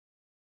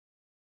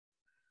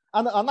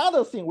 And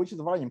another thing which is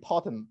very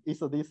important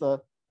is this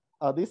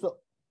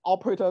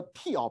operator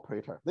T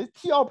operator. This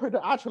T operator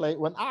actually,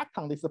 when act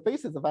on this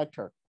basis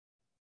vector,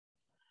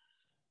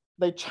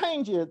 they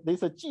change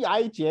this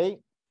Gij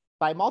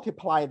by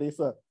multiply this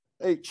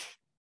H.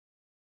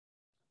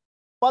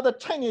 But the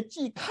change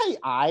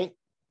Gki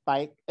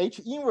by H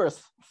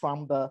inverse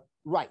from the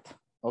right.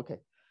 Okay.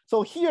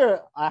 So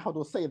here I have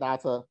to say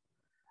that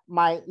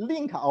my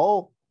link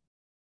all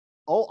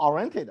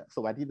oriented,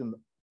 so I didn't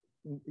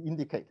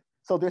indicate.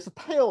 So there's a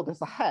tail,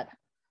 there's a head.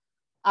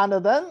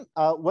 And then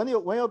when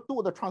you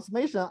do the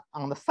transformation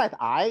on the set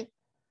I,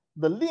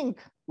 the link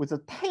with the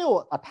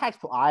tail attached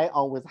to I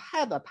or with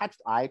head attached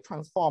to I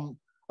transform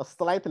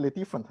slightly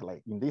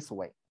differently in this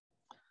way.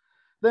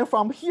 Then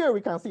from here,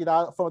 we can see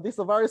that for this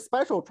very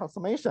special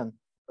transformation,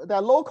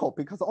 they're local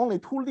because only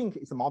 2 link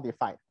is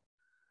modified.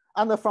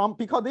 And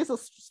because this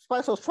is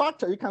special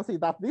structure, you can see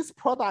that this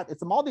product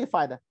is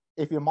modified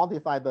if you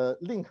modify the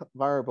link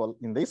variable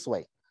in this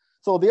way.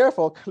 So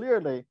therefore,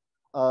 clearly,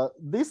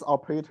 this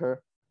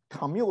operator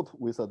commute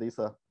with this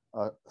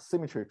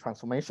symmetry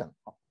transformation.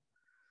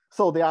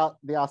 So they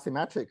are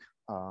symmetric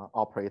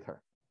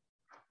operator.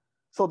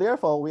 So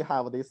therefore, we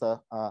have this.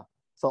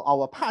 So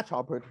our patch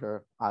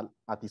operator are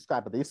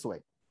described this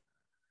way.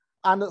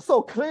 And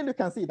so clearly you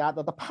can see that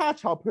the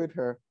patch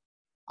operator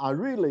are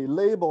really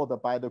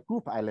labeled by the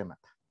group element.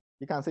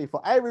 You can see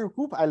for every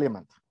group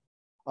element,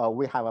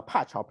 we have a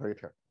patch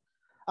operator.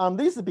 And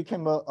this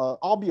became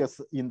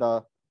obvious in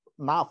for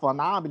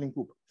non-abelian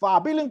group. For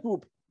abelian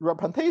group,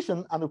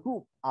 representation and the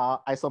group are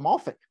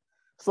isomorphic.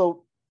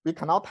 So we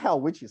cannot tell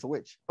which is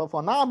which. But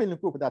for non-abelian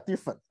group, they're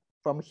different.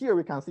 From here,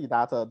 we can see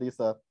that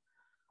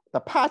the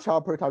patch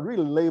operator are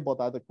really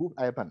labeled as the group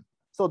element.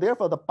 So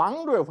therefore, the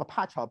boundary of a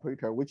patch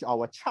operator, which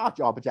our charge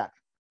object,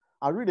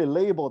 are really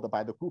labeled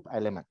by the group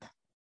element.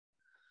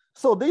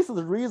 So this is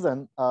the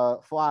reason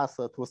for us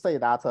to say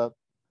that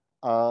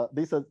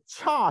this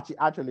charge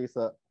actually is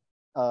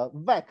a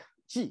vec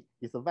G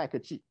is a vector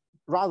G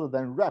rather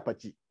than rep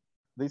G.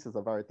 This is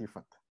a very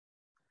different.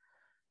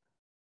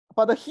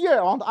 But here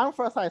I want to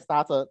emphasize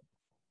that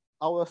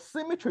our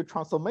symmetry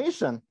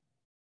transformation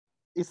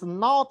is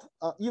not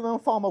even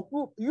form a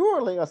group.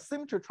 Usually a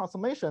symmetry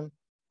transformation,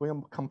 when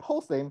you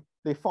compose them,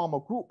 they form a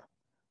group.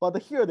 But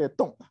here they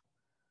don't,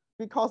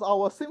 because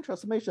our symmetry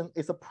transformation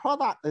is a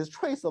product, is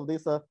trace of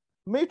this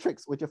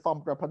matrix, which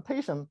form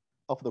representation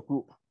of the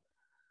group.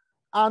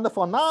 And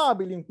for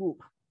non-abelian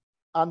group,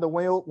 and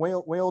when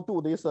you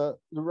do this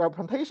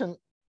representation,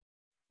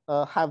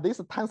 have this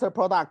tensor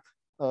product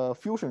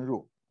fusion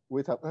rule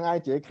with an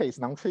Nij case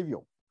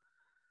non-trivial.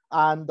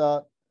 And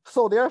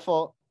so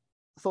therefore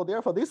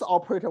this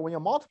operator, when you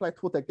multiply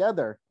two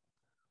together,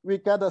 we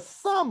get a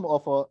sum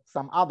of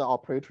some other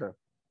operator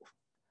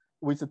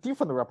with a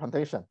different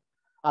representation,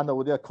 and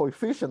with their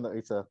coefficient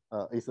is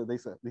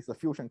a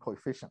fusion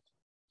coefficient.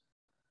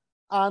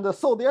 And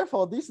so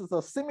therefore this is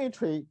a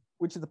symmetry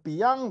which is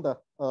beyond the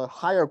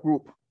higher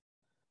group.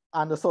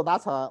 And so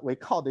that's we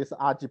call this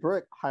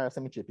algebraic higher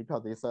symmetry,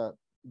 because this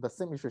the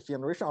symmetry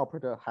generation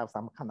operator have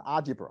some kind of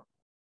algebra.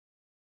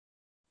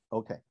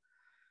 Okay,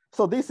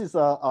 so this is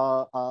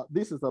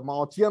a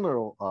more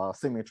general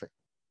symmetry.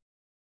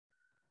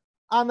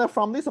 And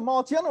from this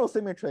more general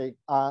symmetry,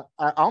 I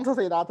want to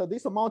say that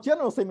this more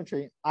general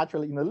symmetry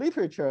actually in the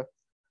literature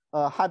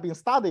have been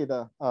studied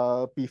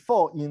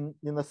before in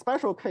the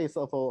special case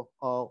of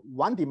a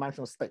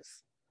one-dimensional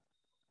space.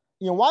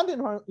 In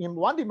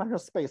one-dimensional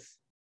space,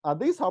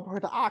 these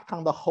operators act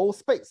on the whole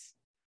space.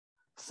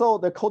 So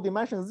the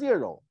codimension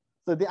 0.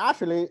 So they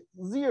actually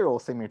zero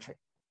symmetry.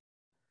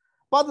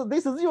 But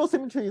this zero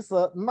symmetry is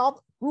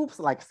not groups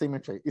like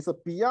symmetry. It's a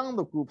beyond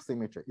the group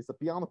symmetry. It's a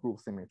beyond group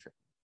symmetry.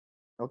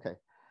 Okay.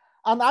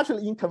 And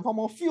actually in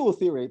conformal field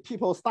theory,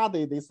 people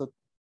study this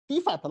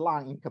defect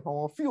line in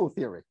conformal field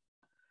theory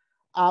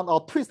and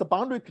or twist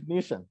boundary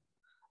condition.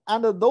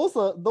 And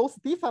those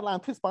defect line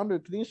twist boundary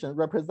condition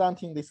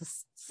representing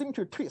this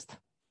symmetry twist.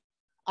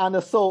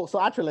 And so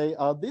actually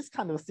this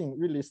kind of thing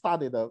really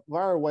studied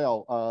very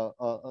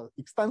well,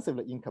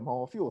 extensively in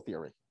conformal field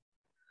theory.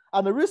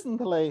 And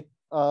recently,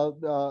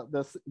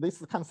 this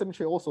kind of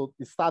symmetry also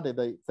is studied,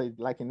 say,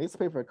 like in this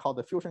paper called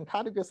the fusion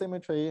category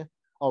symmetry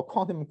or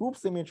quantum group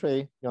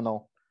symmetry, you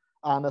know.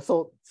 And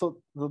so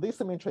this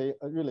symmetry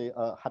really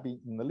have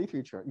been in the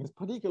literature,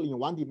 particularly in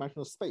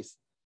one-dimensional space,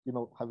 you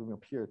know, having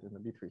appeared in the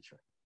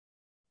literature.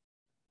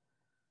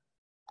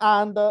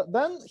 And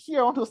then here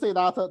I want to say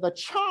that the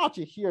charge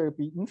here will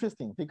be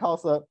interesting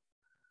because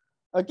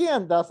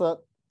again, that's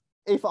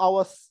if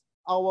our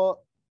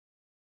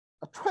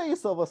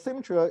trace of a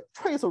symmetry,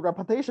 trace of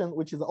representation,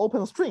 which is an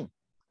open string,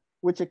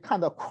 which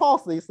kind of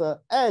cross this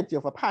edge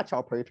of a patch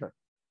operator,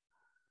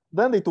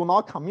 then they do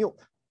not commute.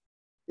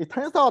 It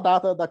turns out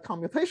that the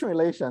commutation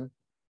relation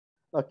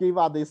give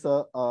us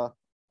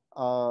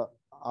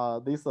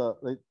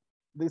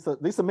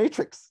this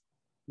matrix.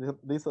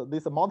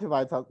 This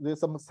multiplies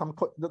some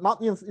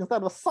not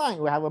instead of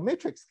sign, we have a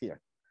matrix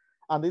here,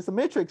 and this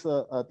matrix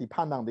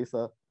depend on this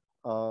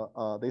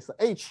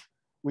H,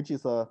 which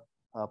is a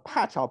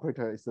patch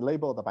operator is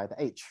labeled by the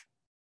H.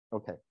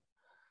 Okay,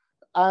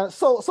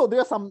 so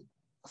there's some,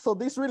 so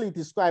this really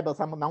describes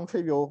some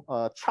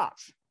non-trivial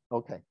charge.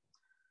 Okay,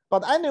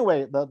 but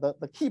anyway,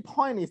 the key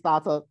point is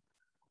that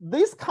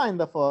this kind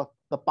of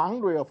the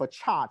boundary of a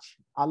charge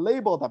are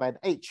labeled by the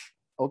H.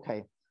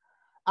 Okay.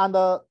 And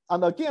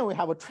again, we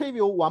have a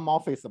trivial one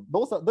morphism.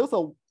 Those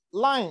are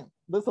line.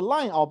 This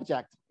line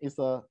object is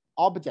a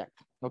object,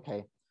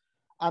 okay,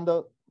 and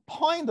the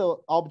point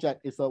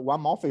object is a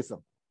one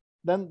morphism.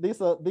 Then this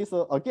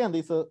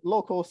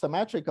local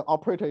symmetric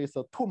operator is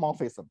a two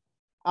morphism,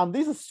 and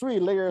these three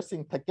layers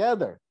thing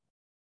together,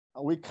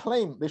 we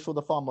claim they should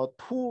form a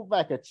two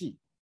vector G.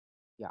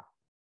 Yeah,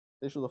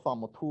 they should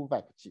form a two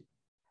vector G,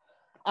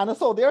 and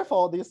so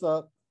therefore this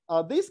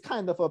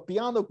kind of a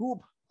beyond the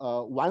group.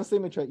 One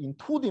symmetry in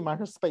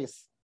two-dimensional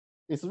space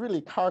is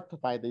really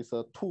characterized by this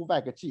two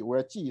vector G,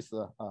 where G is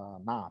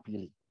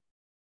non-abelian.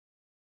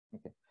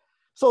 Okay,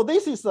 so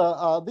this is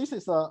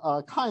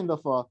a kind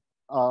of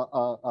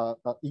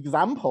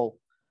example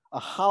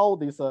how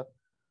this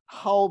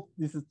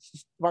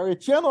very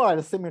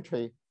generalized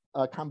symmetry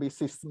can be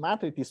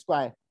systematically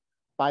described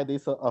by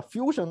this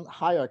fusion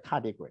higher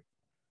category.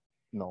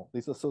 No,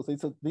 this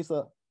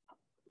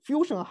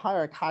fusion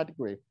higher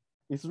category.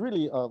 It's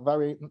really a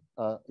very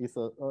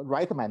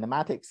right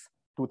mathematics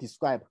to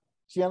describe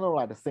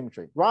generalized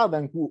symmetry rather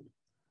than group.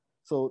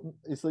 So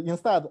it's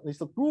instead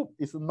it's a group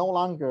is no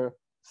longer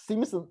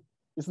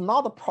it's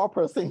not a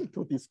proper thing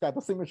to describe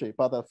a symmetry,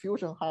 but the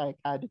fusion higher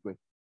category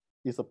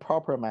is a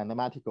proper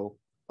mathematical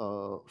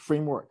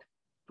framework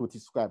to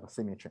describe a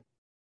symmetry.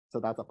 So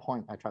that's a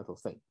point I try to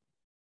say.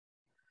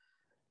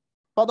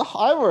 But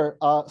however,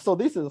 so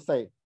this is to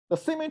say the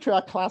symmetry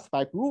are classed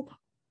by group,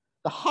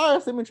 the higher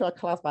symmetry are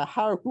classed by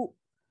higher group.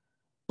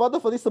 But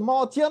for this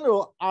more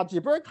general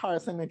algebraic higher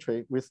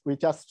symmetry, we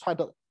just try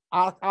to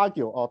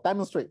argue or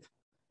demonstrate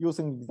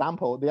using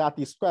example, they are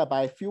described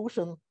by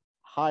fusion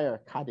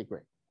higher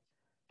category.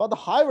 But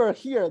however,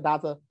 here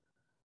that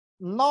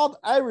not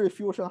every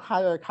fusion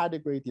hierarchy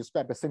category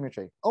describes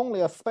symmetry.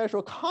 Only a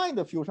special kind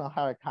of fusion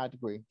hierarchy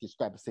category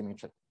describes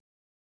symmetry.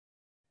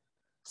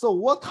 So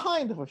what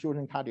kind of a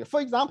fusion category?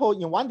 For example,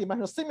 in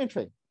one-dimensional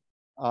symmetry,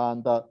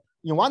 and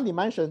in one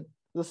dimension,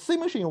 the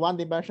symmetry in one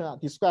dimension are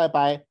described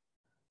by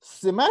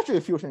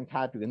symmetric fusion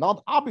category,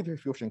 not arbitrary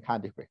fusion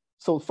category.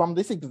 So from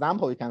this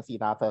example, you can see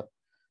that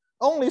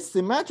only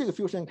symmetric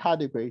fusion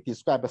category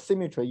describes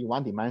symmetry in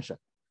one dimension.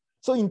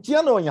 So in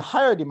general, in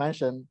higher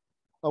dimension,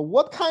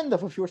 what kind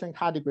of a fusion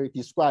category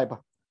describe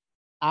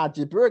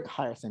algebraic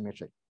higher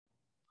symmetry?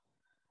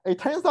 It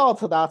turns out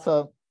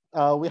that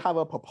we have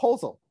a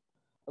proposal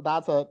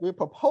that we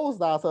propose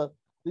that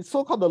the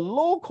so-called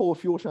local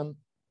fusion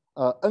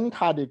N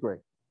category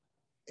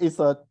is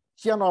a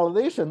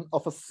generalization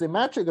of a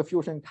symmetric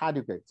fusion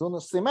category. So the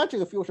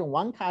symmetric fusion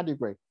 1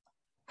 category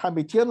can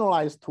be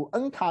generalized to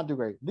N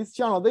category. This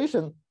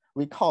generalization,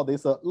 we call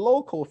this a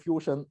local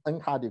fusion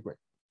N category.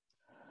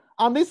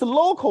 And this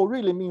local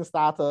really means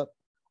that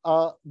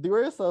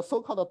there is a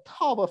so-called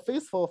top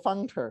faithful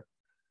functor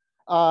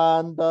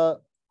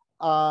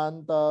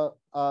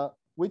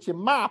which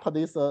map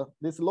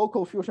this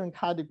local fusion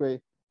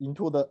category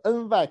into the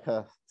N-vec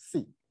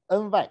C.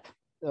 N-vec,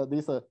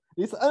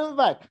 this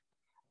N-vec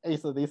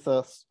is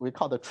this we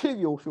call the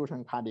trivial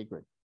fusion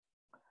category.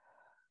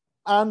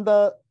 And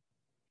I'm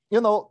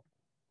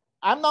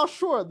not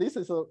sure this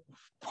is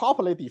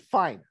properly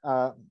defined,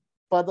 but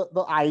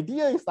the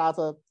idea is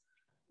that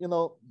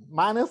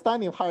my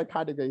understanding of higher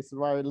category is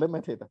very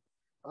limited.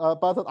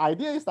 But the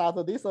idea is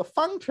that this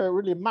functor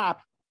really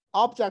map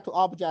object to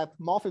object,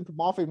 morpheme to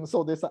morpheme.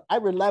 So this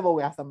every level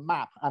we have a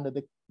map, and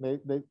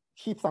they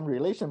keep some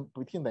relation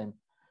between them.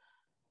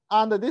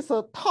 And this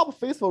top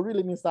faithful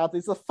really means that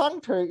this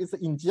functor is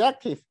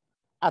injective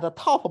at the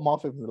top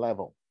morphism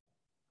level.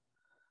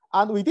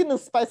 And we didn't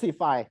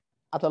specify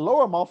at the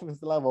lower morphism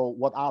level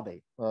what are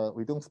they.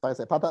 We don't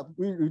specify, but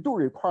we do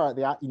require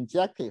they are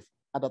injective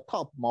at the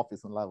top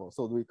morphism level.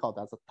 So we call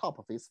that the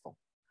top faithful.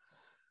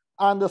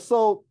 And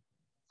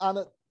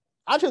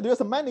actually,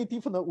 there's many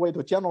different ways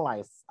to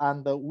generalize.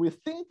 And we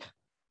think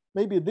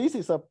maybe this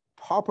is a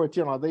proper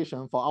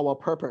generalization for our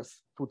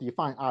purpose to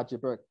define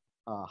algebraic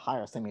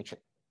higher symmetry.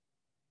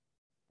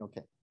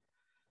 Okay.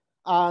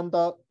 And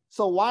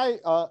so why,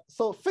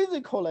 so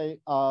physically,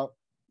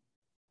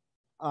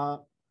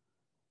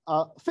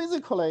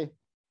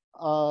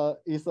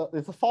 is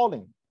the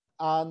following.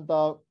 And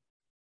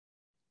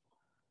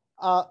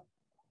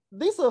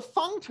this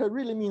functor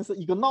really means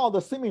ignore the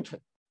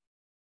symmetry.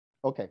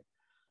 Okay.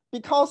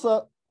 Because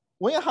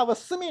when you have a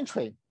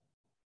symmetry,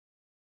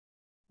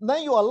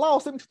 then you allow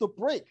symmetry to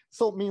break.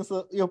 So it means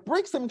you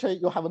break symmetry,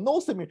 you have no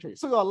symmetry.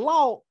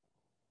 So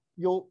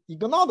you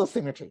ignore the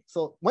symmetry.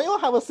 So when you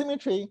have a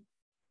symmetry,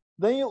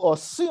 then you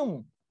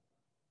assume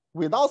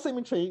without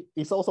symmetry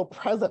is also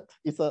present.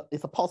 It's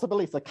a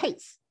possibility, it's a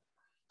case.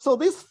 So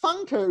this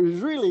functor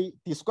is really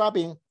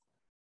describing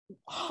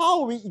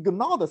how we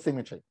ignore the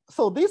symmetry.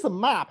 So this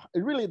map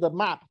is really the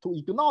map to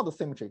ignore the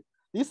symmetry.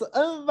 This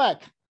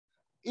N-vec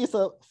is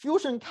a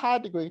fusion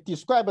category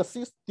describe a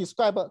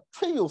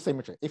trivial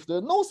symmetry. If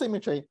there's no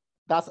symmetry,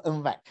 that's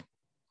N-vec.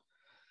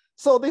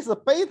 So this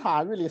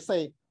beta really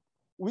say,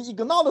 we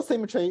ignore the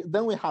symmetry,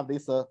 then we have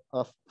this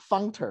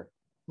functor.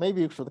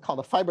 Maybe you should call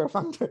the fiber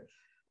functor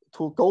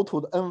to go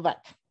to the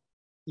N-vec,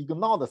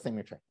 ignore the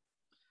symmetry.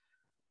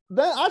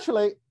 Then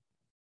actually,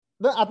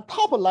 then at the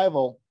top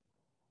level,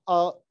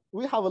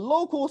 we have a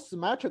local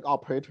symmetric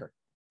operator,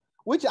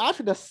 which is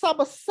actually a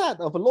subset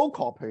of a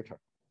local operator.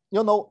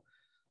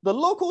 The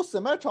local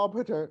symmetric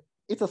operator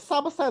is a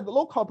subset of the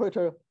local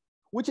operator,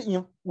 which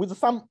with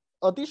some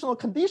additional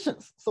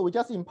conditions. So we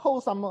just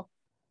impose some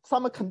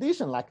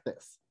condition like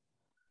this.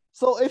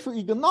 So if we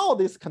ignore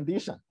this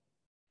condition,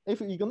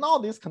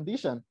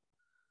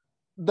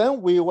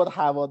 then we would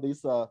have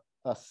this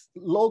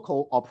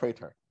local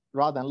operator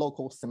rather than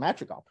local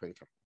symmetric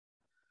operator.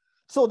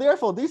 So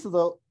therefore, this is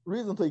the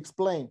reason to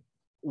explain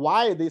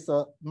why this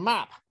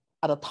map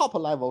at the top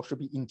level should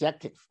be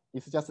injective.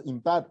 It's just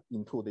embedded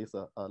into this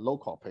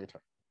local operator.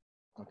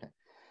 Okay,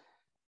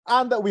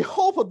 and we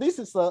hope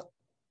this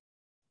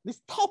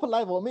top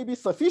level may be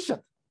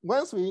sufficient.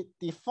 Once we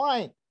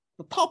define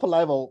the top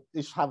level,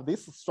 it should have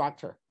this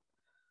structure.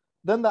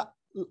 Then the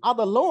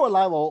other lower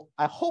level,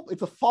 I hope it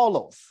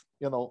follows.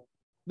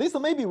 This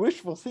may be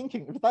wishful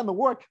thinking. If it doesn't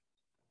work,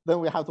 then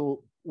we have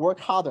to work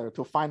harder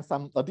to find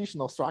some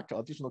additional structure,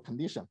 additional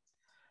condition.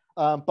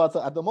 But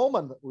at the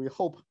moment, we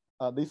hope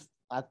this,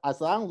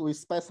 as long as we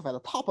specify the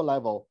top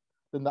level,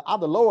 then the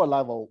other lower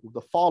level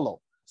would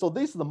follow. So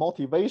this is the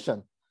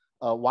motivation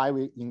why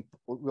we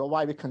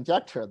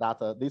conjecture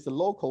that this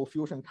local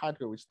fusion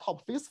category, which is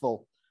top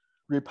faithful,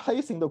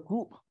 replacing the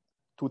group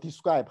to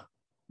describe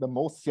the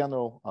most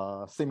general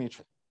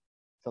symmetry.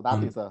 So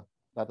that is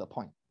that's the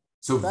point.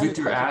 So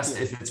Victor asked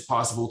if it's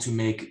possible to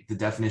make the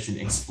definition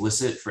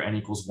explicit for n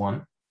equals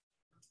 1.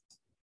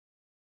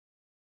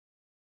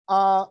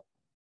 For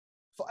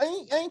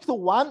n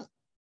equals 1,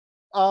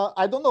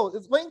 I don't know.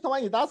 It's n equals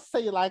 1, it does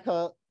say like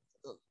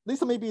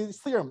this may be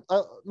theorem.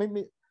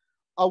 Maybe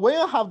when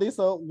you have this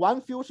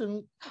one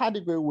fusion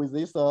category with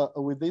this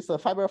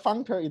fiber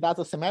functor, that's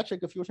a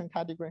symmetric fusion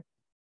category,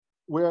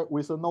 where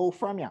with no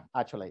fermion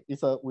actually.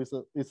 It's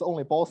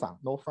only boson,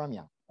 no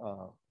fermion.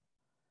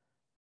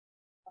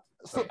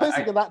 So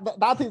basically,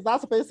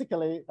 that's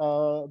basically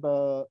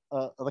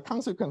the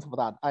consequence of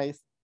that.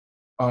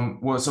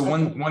 Well, so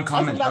one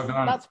comment.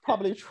 That's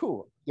probably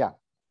true. Yeah.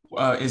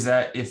 Is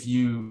that if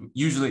you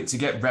usually to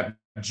get rep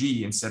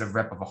G instead of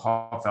rep of a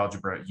Hopf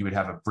algebra, you would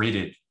have a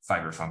braided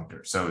fiber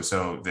functor.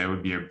 So there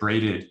would be a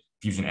braided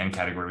fusion N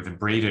category with a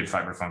braided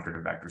fiber functor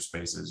to vector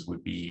spaces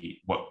would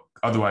be what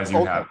otherwise you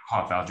would have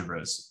Hopf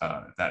algebras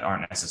that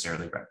aren't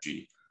necessarily rep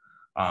G.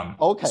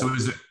 Okay. So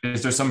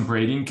is there some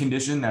braiding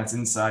condition that's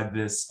inside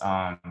this?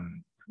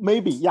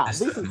 Maybe, yeah.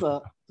 This is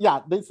a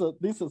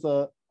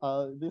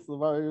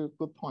very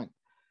good point.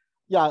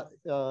 Yeah,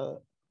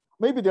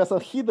 maybe there's a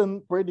hidden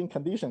braiding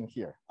condition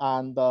here,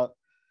 and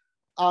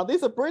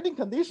this braiding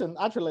condition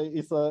actually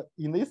is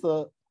in this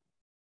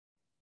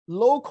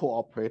local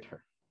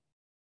operator.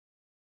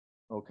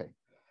 Okay,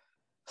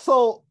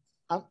 so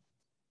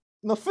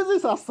the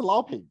physics are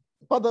sloppy.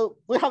 But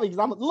we have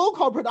example.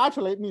 Local operator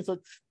actually means a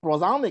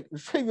bosonic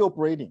trivial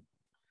braiding.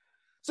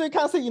 So you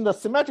can see in the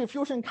symmetric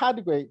fusion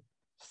category,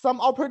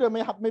 some operator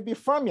may be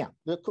fermion.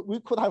 We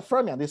could have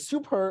fermion, the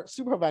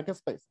super vector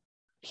space.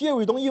 Here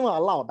we don't even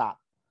allow that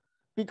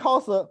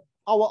because our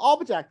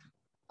object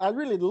are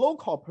really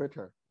local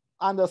operator,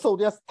 and so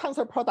there's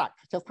tensor product,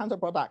 just tensor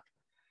product,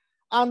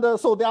 and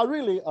so they are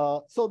really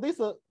so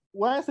this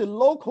when I say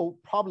local,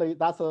 probably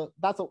that's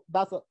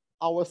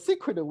our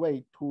secret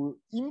way to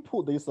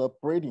input this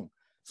braiding.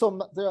 So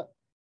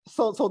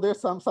there's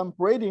some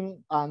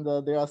braiding and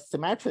they are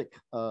symmetric,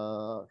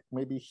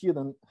 maybe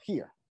hidden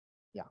here.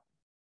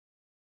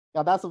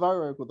 Yeah, that's a very,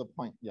 very good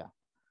point. Yeah,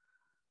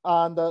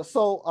 and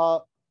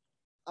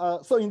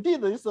so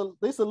indeed this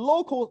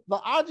local, the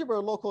algebra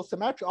local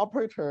symmetric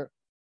operator,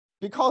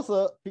 because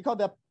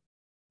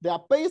they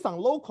are based on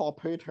local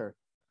operator,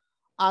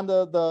 and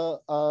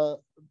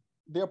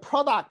their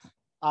product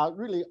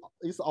really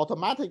is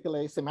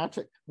automatically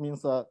symmetric,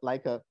 means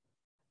like A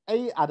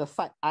at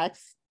site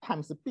X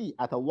times B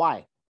at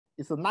Y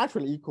is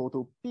naturally equal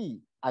to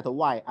B at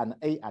Y and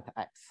A at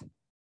X.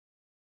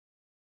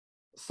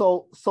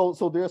 So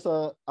there's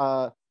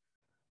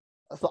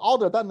so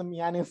order doesn't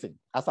mean anything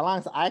as long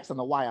as X and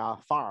Y are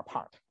far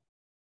apart.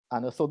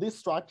 And so this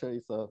structure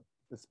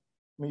is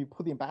maybe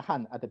put in by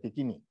hand at the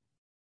beginning.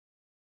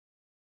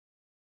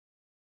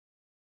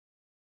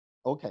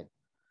 Okay.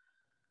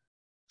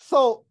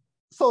 So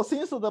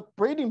since the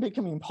braiding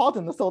became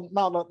important, so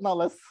now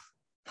let's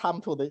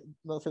come to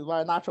it's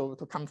very natural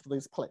to come to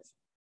this place.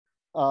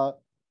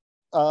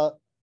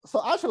 So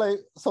actually,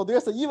 so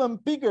there's an even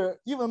bigger,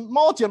 even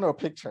more general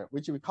picture,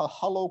 which we call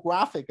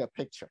holographic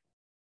picture.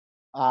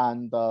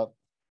 And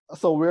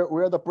so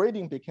where the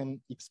braiding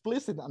became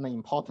explicit and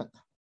important.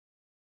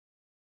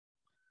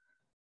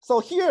 So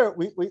here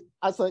we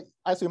as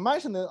we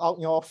mentioned in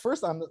our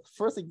first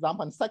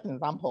example and second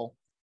example,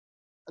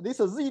 this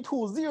is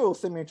Z2 zero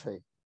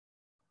symmetry,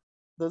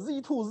 the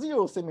Z2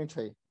 zero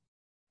symmetry,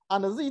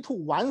 and the Z2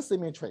 one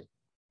symmetry.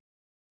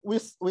 We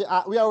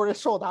already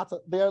showed that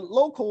their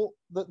local,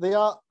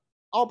 their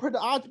operator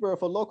algebra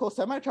for local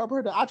symmetry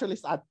operator actually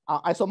is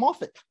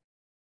isomorphic.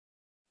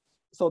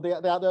 So they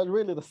are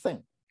really the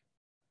same.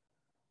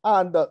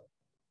 And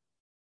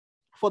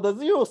for the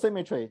zero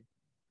symmetry,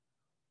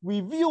 we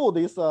view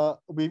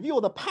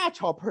the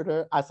patch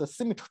operator as a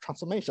symmetry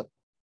transformation.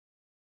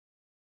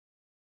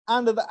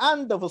 And the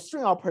end of a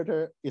string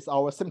operator is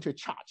our symmetry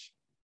charge.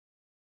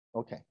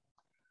 Okay.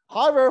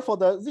 However, for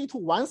the Z2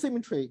 one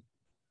symmetry,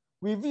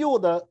 we view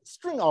the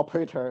string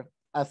operator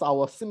as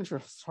our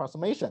symmetry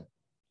transformation.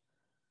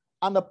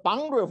 And the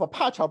boundary of a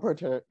patch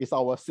operator is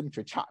our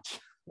symmetry charge.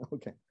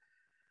 Okay.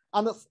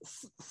 And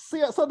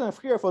certainly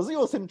here for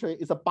zero symmetry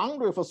is a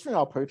boundary of a string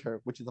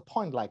operator, which is a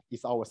point like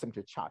is our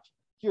symmetry charge.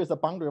 Here is a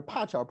boundary of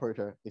patch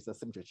operator is a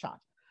symmetry charge.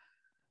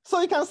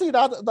 So you can see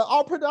that the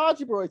operator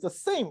algebra is the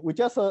same. We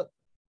just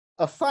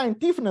assign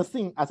different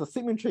thing as a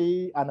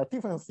symmetry and a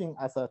different thing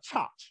as a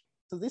charge.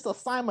 So this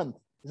assignment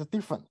is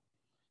different.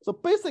 So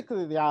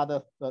basically they are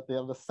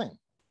the same.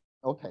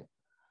 Okay.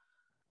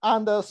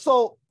 And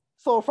so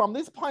from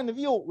this point of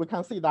view, we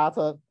can see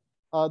that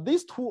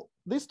these two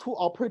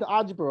operator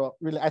algebra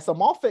really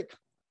isomorphic,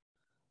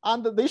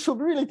 and they should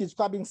really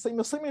describing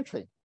same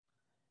symmetry.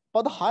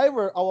 But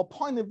however, our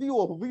point of view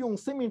of viewing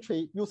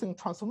symmetry using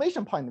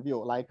transformation point of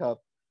view, like the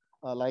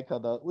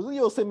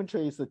zero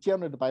symmetry is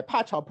generated by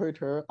patch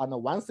operator, and the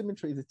one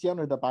symmetry is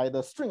generated by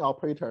the string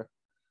operator.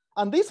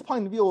 And this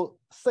point of view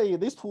say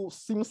these two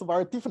seems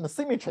very different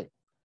symmetry,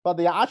 but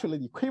they are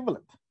actually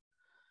equivalent.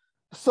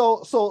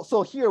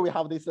 So here we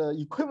have this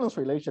equivalence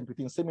relation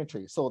between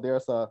symmetry. So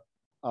there's a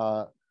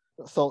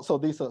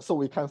so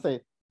we can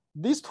say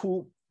these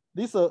two,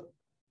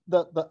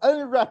 the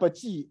n rep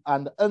G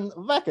and n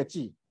vec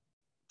G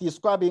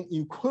describing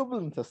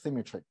equivalent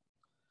symmetry.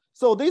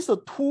 So these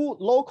two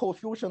local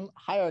fusion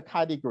higher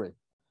category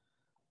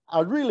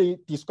are really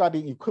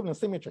describing equivalent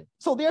symmetry.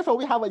 So therefore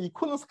we have an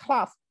equivalence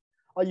class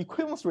an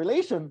equivalence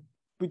relation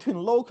between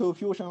local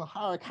fusion and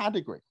higher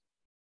category.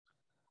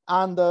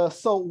 And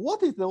so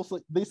what is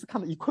this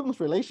kind of equivalence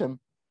relation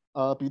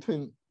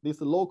between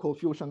this local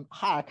fusion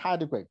higher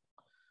category,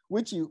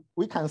 which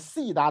we can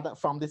see that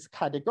from this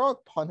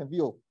categorical point of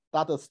view,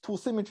 that the two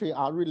symmetries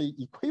are really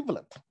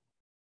equivalent.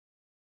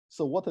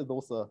 So what are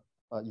those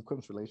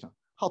equivalence relations?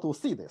 How to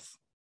see this?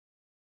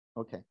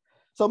 Okay,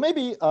 so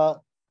maybe 5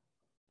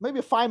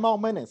 more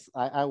minutes,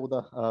 I would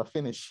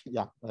finish.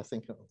 Yeah, I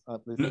think.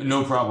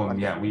 No problem.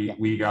 Yeah,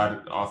 we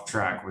got off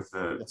track with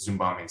the Zoom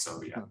bombing,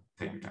 so yeah,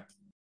 take your time.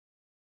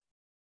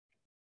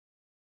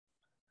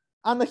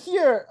 And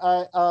here,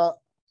 I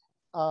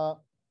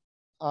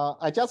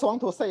just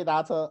want to say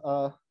that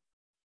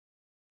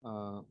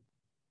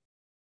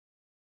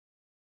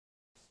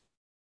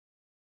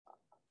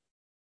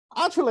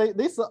actually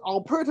this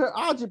operator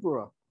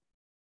algebra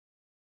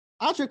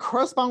actually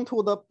corresponds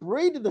to the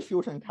braided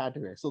fusion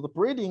category. So the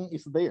braiding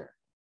is there.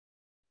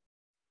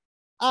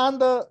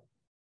 And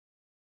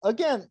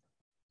again,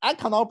 I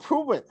cannot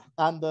prove it.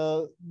 And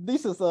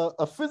this is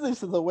a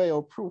physicist's way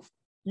of proof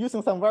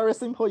using some very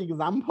simple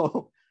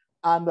example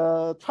and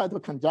try to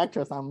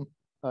conjecture some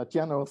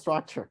general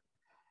structure.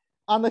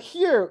 And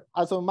here,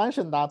 as I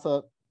mentioned,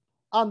 that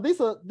and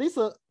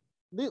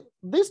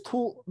these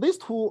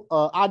two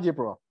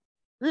algebra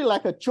really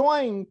like a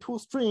join two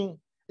string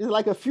is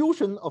like a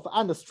fusion of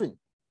and string.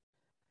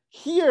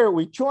 Here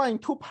we join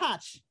two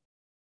patch.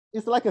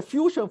 It's like a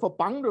fusion for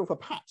boundary of a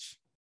patch.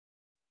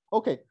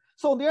 Okay,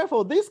 so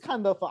therefore this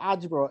kind of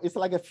algebra is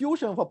like a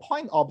fusion of a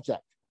point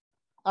object.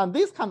 And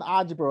this kind of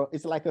algebra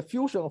is like a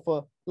fusion of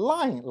a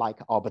line-like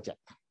object.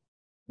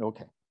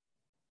 Okay.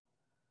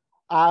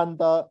 And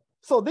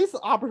so this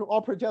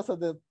operator just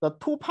the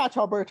two patch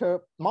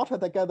operator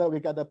multiplied together, we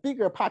get a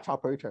bigger patch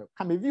operator,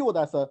 can be viewed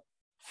as a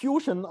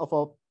fusion of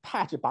a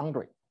patch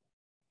boundary.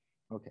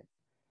 Okay.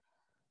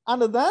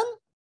 And then,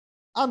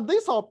 and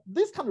this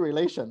kind of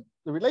relation,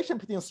 the relation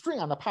between string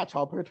and the patch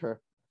operator,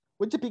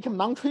 which become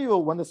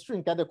non-trivial when the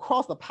string get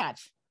across the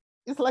patch,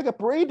 it's like a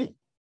braiding.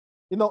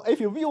 You know,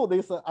 if you view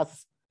this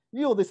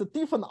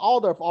different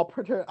order of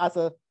operator as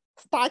a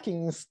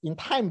stacking in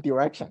time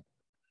direction.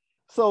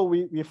 So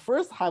we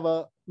first have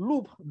a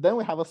loop, then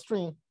we have a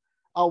string,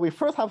 or we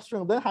first have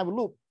string, then have a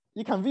loop.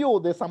 You can view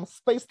there's some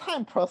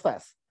space-time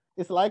process.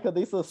 It's like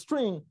this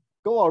string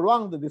go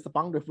around this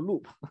boundary of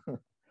loop.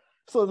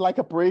 So it's like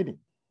a braiding.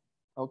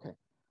 Okay.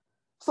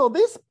 So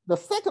the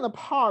second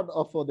part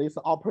of this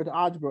operator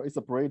algebra is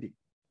a braiding.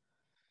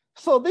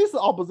 So this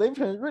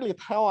observation really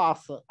tell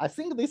us, I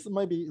think this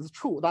maybe is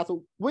true, that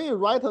when you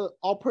write an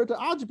operator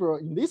algebra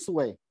in this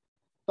way,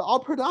 the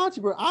operator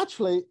algebra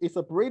actually is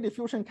a braided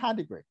fusion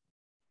category.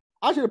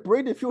 Actually,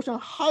 braided fusion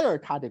higher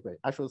category,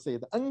 I should say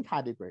the n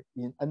category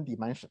in n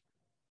dimension.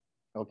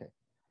 Okay.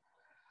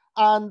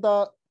 And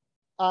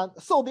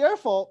so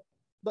therefore,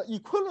 the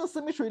equivalent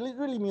symmetry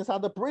really means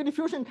that the braided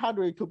fusion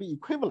category could be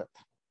equivalent.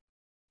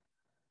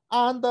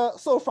 And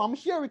so from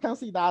here, we can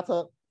see that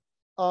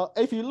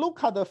if you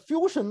look at the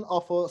fusion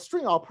of a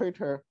string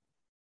operator,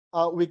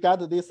 we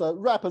get this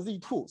rep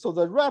Z2. So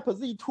the rep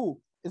Z2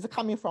 is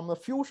coming from the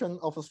fusion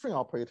of a string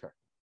operator.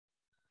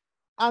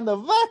 And the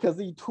vec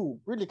Z2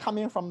 really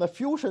coming from the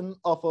fusion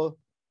of a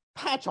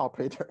patch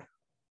operator.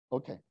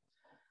 Okay.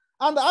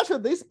 And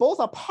actually, these both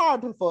are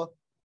part of a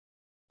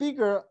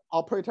bigger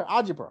operator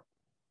algebra.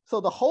 So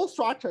the whole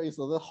structure is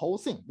the whole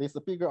thing. This is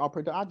a bigger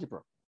operator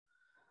algebra.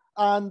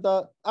 And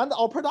the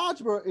operator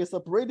algebra is a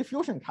braided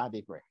fusion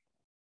category.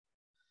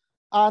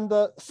 And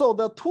so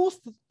the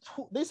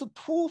these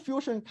two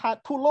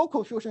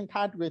local fusion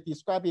categories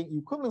describing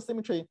equivalent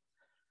symmetry,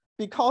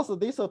 because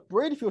this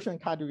braided fusion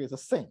category is the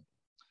same.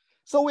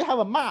 So we have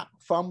a map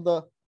from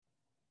the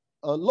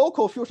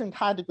local fusion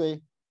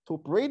category to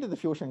braided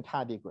fusion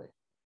category.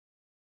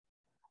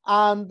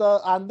 And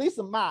this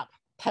map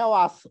tell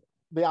us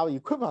they are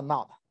equivalent or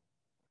not.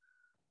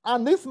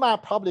 And this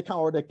map probably can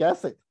already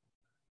guess it.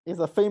 It's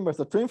a famous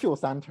dream field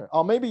center,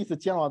 or maybe it's a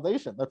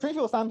generalization. The dream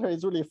field center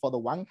is really for the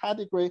one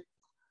category.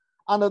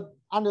 And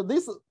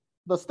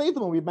the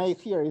statement we make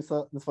here is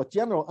for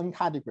general n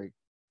category.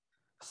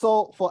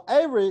 So for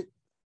every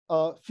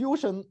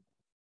fusion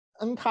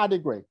n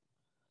category,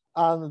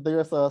 and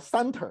there's a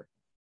center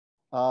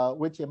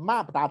which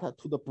map data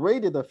to the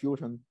braided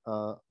fusion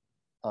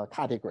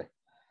category.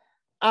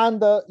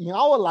 And in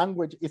our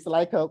language, it's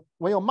like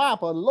when you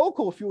map a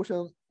local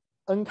fusion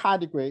n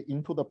category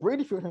into the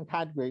braided fusion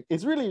category,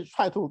 it's really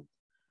try to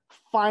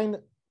find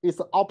its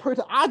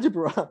operator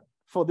algebra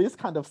for this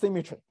kind of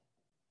symmetry.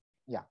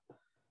 Yeah.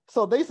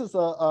 So this is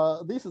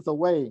a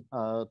way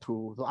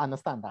to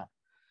understand that.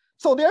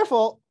 So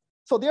therefore,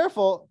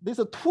 these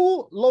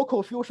two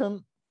local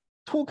fusion,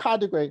 two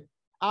category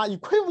are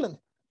equivalent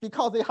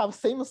because they have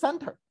same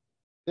center.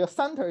 Their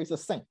center is the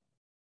same.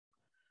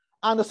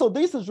 And so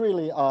this is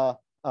really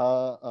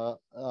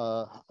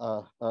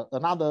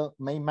another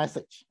main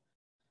message.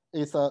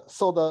 Is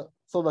so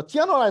the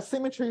generalized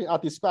symmetry are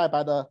described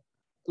by the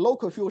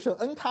local fusion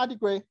n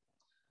category,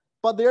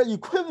 but their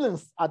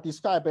equivalents are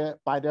described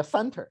by their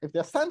center. If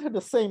their center is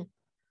the same,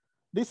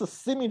 this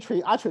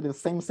symmetry actually the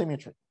same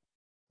symmetry.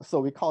 So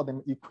we call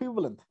them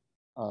equivalent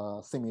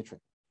symmetry.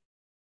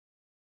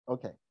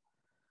 Okay.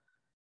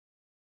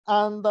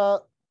 And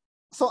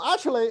so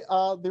actually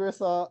there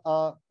is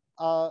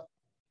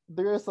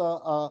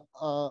a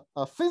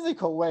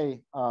physical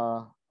way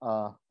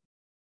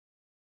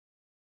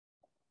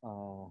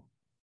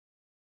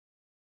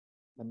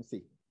let me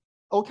see.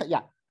 Okay,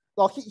 yeah.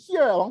 Well,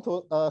 here I want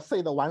to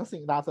say the one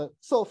thing that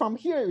so from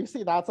here you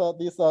see that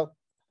this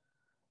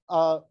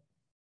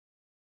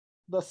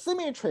the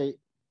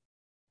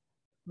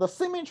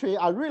symmetry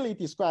are really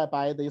described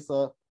by this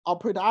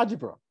operator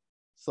algebra.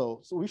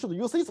 So we should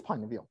use this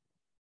point of view.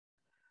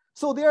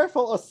 So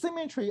therefore, a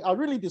symmetry are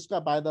really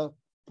described by the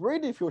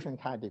Brady diffusion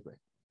category.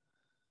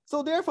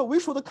 So therefore, we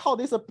should call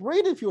this a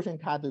Brady diffusion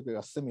category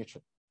a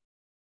symmetry.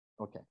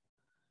 Okay.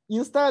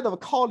 Instead of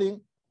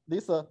calling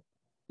this a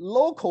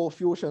local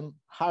fusion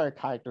higher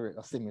category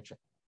a symmetry.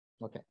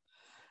 Okay.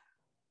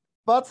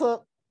 But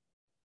so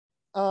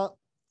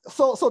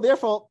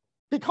therefore,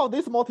 because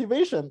this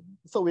motivation,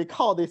 so we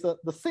call this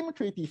the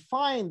symmetry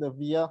defined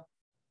via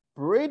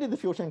Brady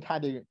diffusion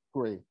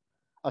category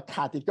a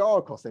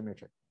categorical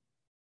symmetry.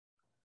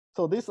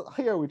 So this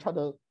here we try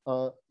to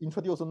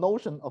introduce a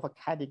notion of a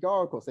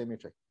categorical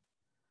symmetry.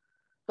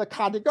 The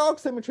categorical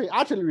symmetry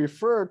actually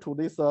refer to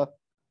this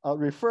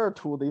operator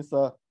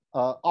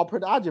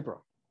algebra.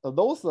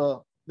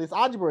 This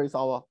algebra is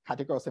our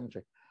categorical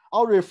symmetry.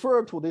 I'll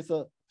refer to this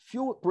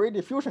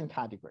Brady diffusion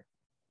category.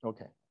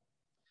 Okay.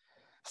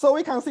 So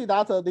we can see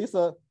that these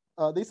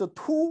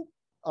two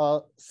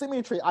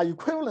symmetry are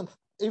equivalent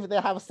if they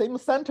have same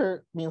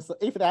center, means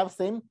if they have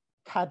same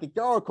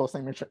categorical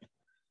symmetry.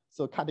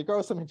 So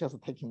categorical symmetry is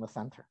taking the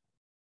center.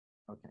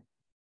 Okay.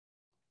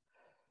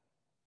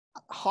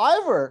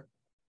 However,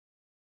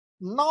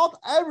 not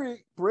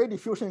every Brady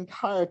diffusion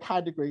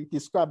category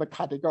describe a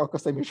categorical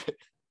symmetry.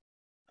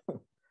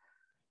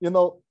 You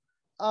know,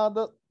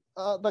 the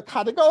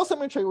categorical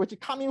symmetry which is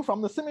coming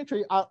from the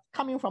symmetry are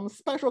coming from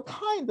special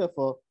kind of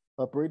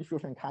a Brady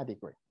diffusion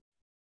category.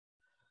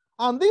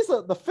 And this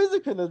the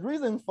physical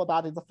reason for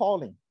that is the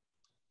following.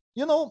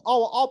 You know,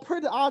 our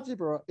operator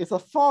algebra is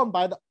formed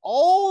by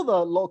all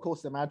the local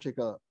symmetric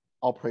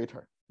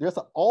operator. There's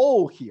an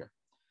O here.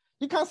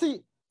 You can see,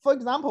 for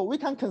example, we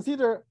can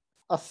consider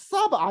a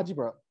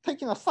sub-algebra,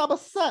 taking a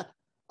subset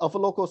of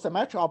local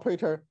symmetric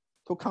operator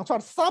to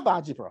construct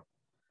sub-algebra.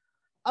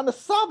 And the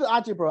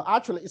sub-algebra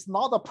actually is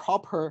not a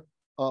proper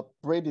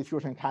Brady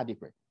diffusion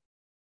category.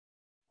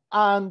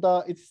 And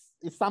it's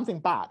something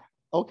bad.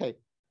 Okay,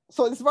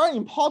 so it's very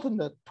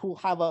important to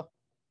have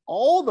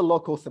all the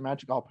local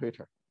symmetric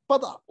operator.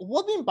 But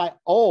what do you mean by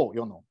all,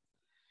 you know?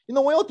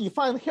 When you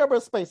define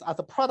Hilbert space as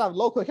a product of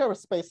local Hilbert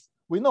space,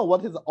 we know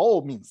what is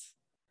all means.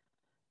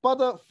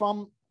 But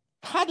from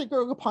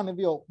categorical point of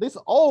view, this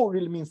all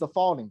really means the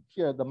following.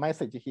 Here, the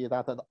message here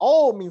that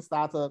all means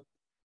that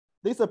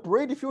this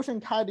Brady diffusion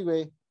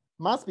category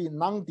must be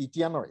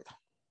non-degenerate.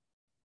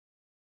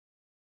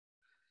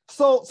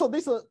 So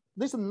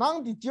this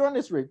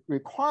non-degenerate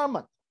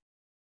requirement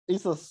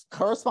is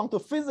correspond to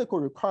physical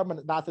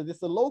requirement that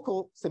this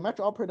local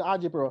symmetric operator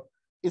algebra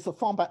is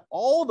formed by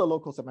all the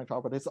local symmetric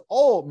operators.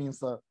 All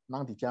means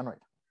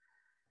non-degenerate.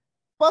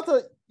 But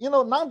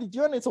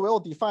non-degenerates will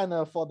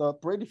define for the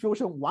Brady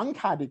diffusion one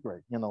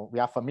category. We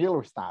are familiar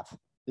with that.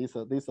 This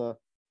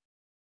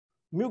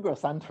Milgrom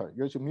center,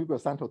 usually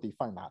Milgrom center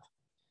define that.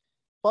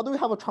 But we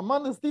have a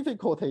tremendous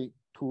difficulty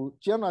to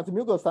generalize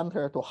Milgrom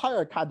center to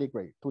higher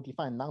category to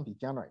define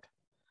non-degenerate.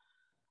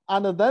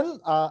 And then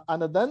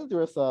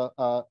there's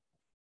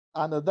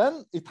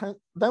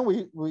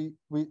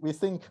we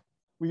think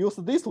we use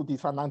this to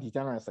define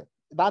non-degeneracy.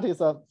 That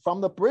is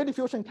from the Brady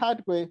diffusion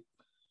category,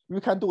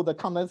 we can do the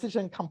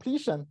condensation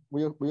completion.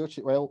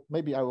 Well,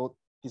 maybe I will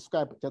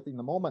describe just in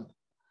a moment.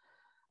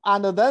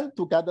 And then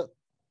to get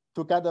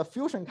the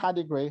fusion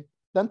category,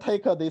 then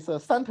take this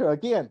center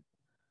again.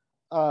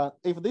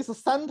 If this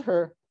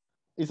center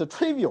is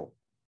trivial,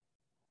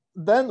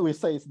 then we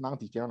say it's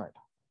non-degenerate.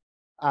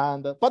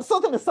 But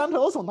certainly center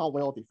also not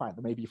well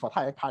defined, maybe for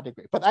higher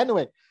category. But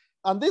anyway,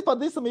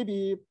 this may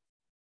be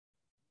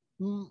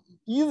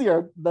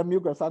easier than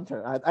Milgrom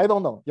center. I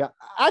don't know. Yeah,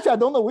 actually I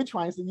don't know which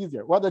one is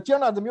easier. Whether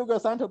generalize the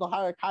Milgrom center to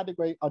higher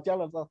category or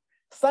generalize the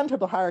center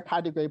to higher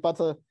category. But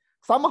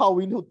somehow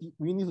we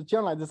need to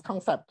generalize this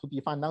concept to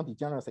define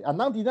non-degeneracy. And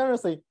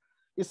non-degeneracy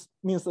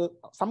means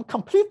some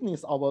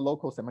completeness of a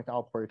local symmetric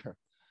operator.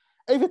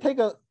 If you take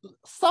a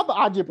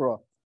sub-algebra,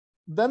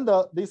 then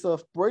this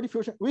Brady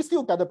diffusion, we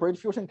still get the Brady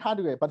diffusion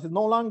category, but it's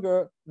no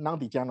longer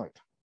non-degenerate.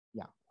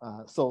 Yeah,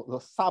 so the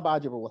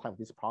sub-algebra will have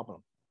this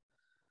problem.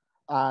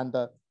 And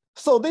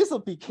so this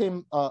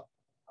became a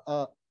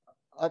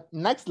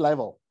next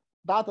level,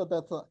 that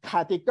the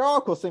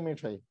categorical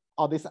symmetry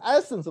or this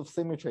essence of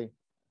symmetry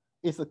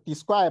is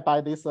described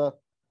by this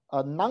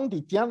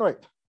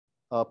non-degenerate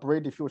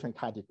Brady diffusion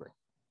category.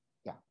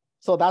 Yeah,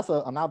 so that's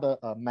another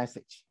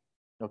message.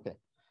 Okay,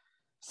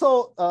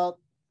 so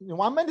in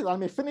 1 minute, let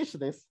me finish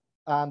this.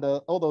 And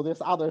although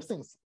there's other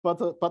things,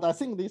 but I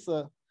think this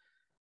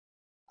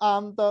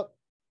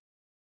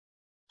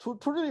to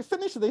really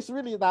finish this,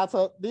 really that's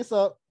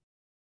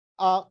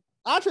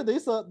actually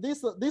this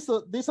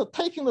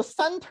taking the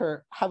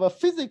center have a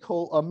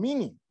physical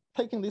meaning.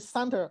 Taking this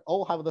center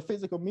all have the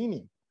physical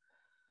meaning.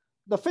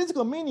 The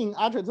physical meaning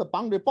actually is a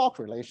boundary box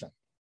relation.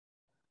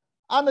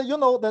 And you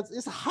know that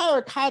it's a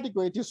higher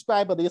category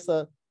describe this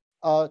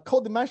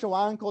codimension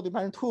 1,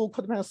 codimension 2,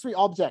 codimension 3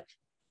 object.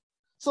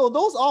 So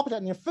those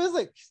objects in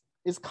physics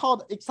is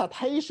called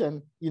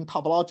excitation in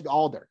topological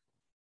order.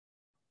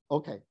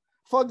 Okay,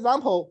 for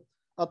example,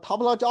 a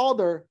topological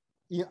order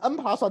in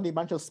n+1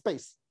 dimensional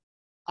space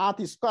are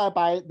described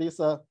by this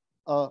a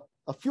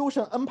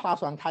fusion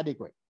n+1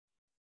 category.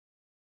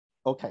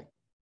 Okay,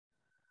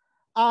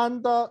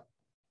 and then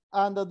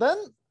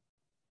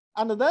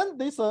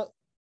this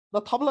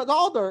the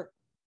topological order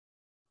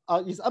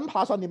is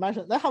n+1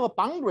 dimension. They have a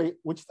boundary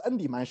which is n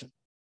dimension.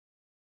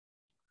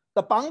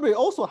 The boundary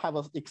also have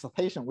an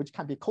excitation which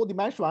can be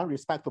codimension 1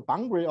 respect to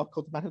boundary or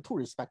codimension 2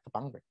 respect to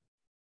boundary.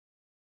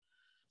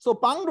 So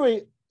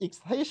boundary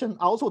excitation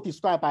also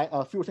described by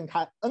a fusion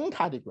n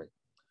category.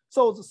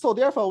 So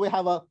therefore we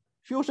have a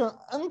fusion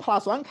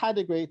n+1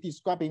 category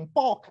describing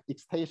bulk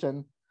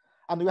excitation,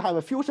 and we have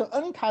a fusion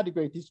n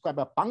category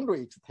describing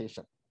boundary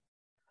excitation.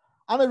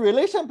 And the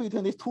relation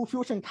between these two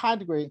fusion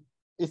categories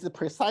is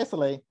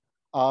precisely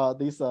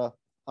this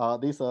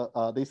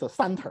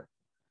center.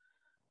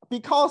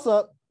 Because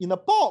in the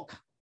bulk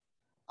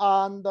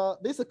and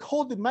this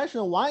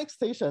codimension 1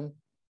 excitation,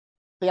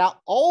 they are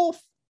all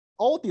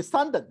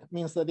descendant,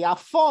 means that they are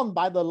formed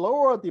by the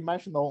lower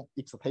dimensional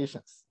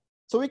excitations.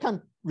 So we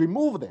can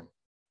remove them,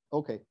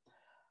 okay?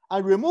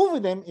 And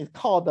removing them is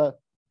called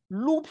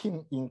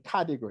looping in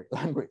category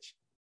language.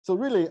 So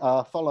really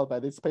followed by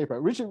this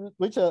paper, which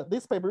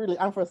this paper really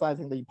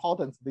emphasizing the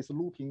importance of this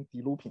looping,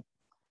 de-looping.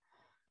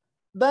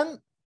 Then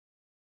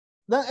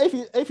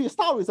if you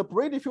start with a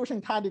Brady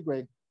fusion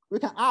category, we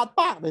can add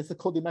back this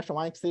codimension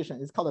 1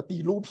 excitation. It's called a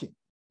de-looping.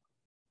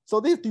 So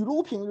this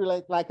de-looping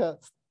really like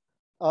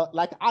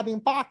adding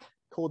back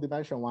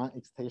codimension 1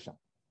 excitation.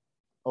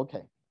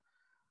 Okay.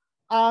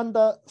 And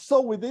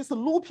so with this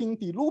looping,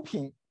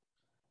 de-looping,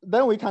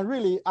 then we can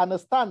really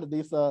understand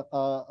this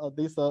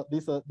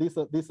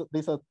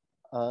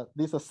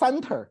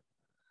center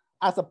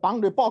as a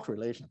boundary box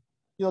relation.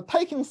 You know,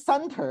 taking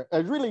center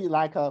is really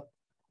like a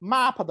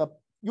map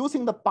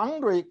using the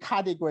boundary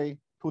category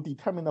to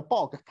determine the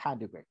bulk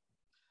category.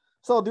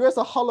 So there is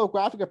a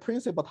holographic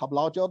principle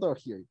topological order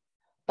here.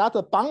 That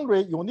the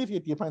boundary uniquely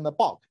determine the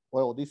bulk.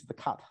 Well, this is the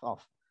cut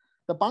off.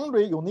 The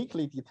boundary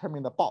uniquely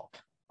determine the bulk.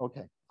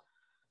 Okay.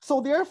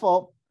 So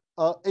therefore,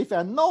 if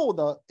I know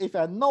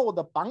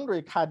the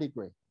boundary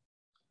category,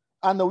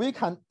 and we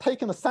can take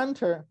the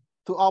center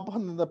to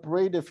open the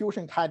Brady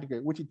fusion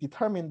category, which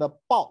determine the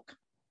bulk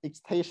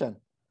excitation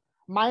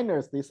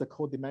minus this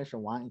codimension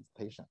 1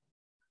 excitation.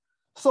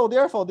 So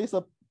therefore, this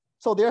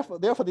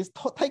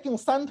taking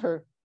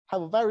center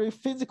have a very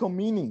physical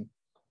meaning,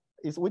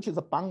 which is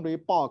a boundary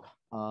bulk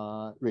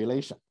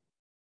relation.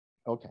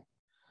 Okay,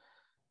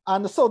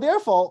 and so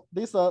therefore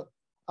this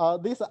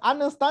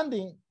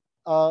understanding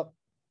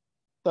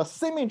the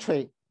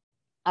symmetry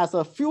as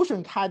a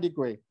fusion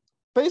category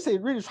basically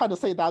really try to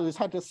say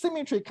that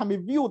symmetry can be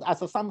viewed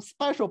as some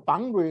special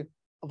boundary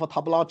of a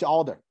topological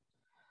order,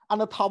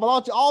 and the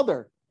topological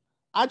order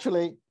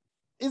actually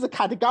is a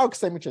categorical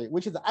symmetry,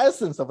 which is the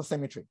essence of a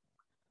symmetry.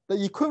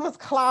 The equivalence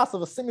class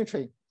of a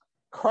symmetry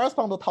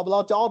corresponds to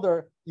topological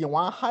order in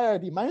one higher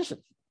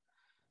dimension.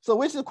 So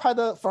which is quite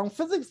from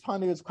physics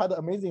point of view, is quite an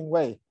amazing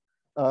way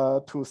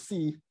to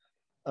see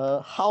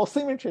how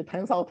symmetry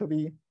turns out to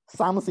be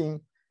something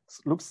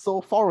looks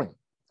so foreign.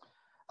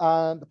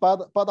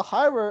 But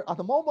however, at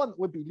the moment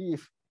we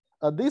believe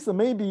this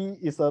maybe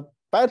is a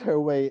better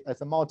way,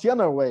 as a more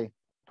general way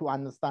to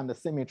understand the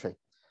symmetry.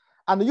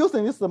 And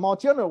using this more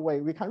general way,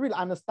 we can really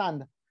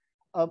understand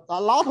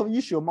a lot of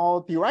issues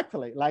more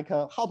directly, like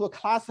how to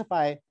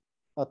classify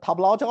a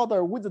topological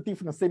order with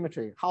different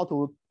symmetry, how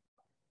to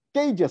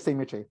gauge a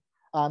symmetry,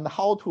 and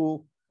how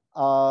to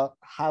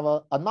have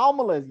an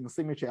anomaly in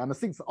symmetry. And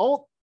things,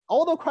 all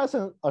the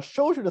questions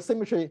associated with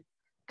symmetry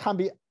can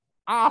be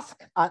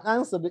asked and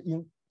answered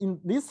in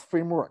this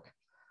framework.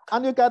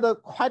 And you get a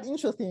quite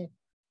interesting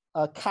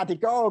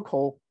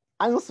categorical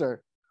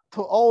answer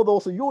to all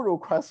those usual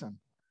questions,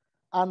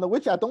 and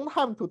which I don't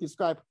have to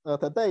describe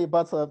today,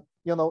 but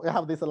you know, we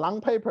have this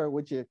long paper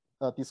which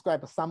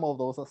describes some of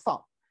those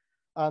stuff.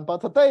 But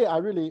today I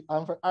really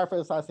am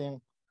emphasizing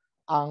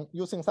on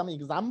using some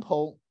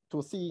example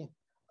to see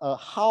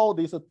how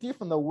this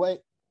different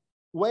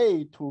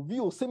way to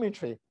view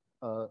symmetry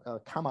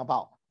come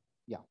about.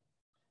 Yeah,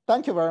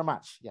 thank you very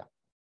much. Yeah.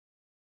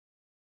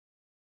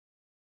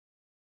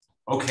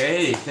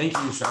 Okay, thank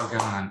you,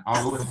 Xiao-Gang.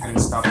 I'll go ahead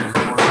and stop the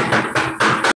recording.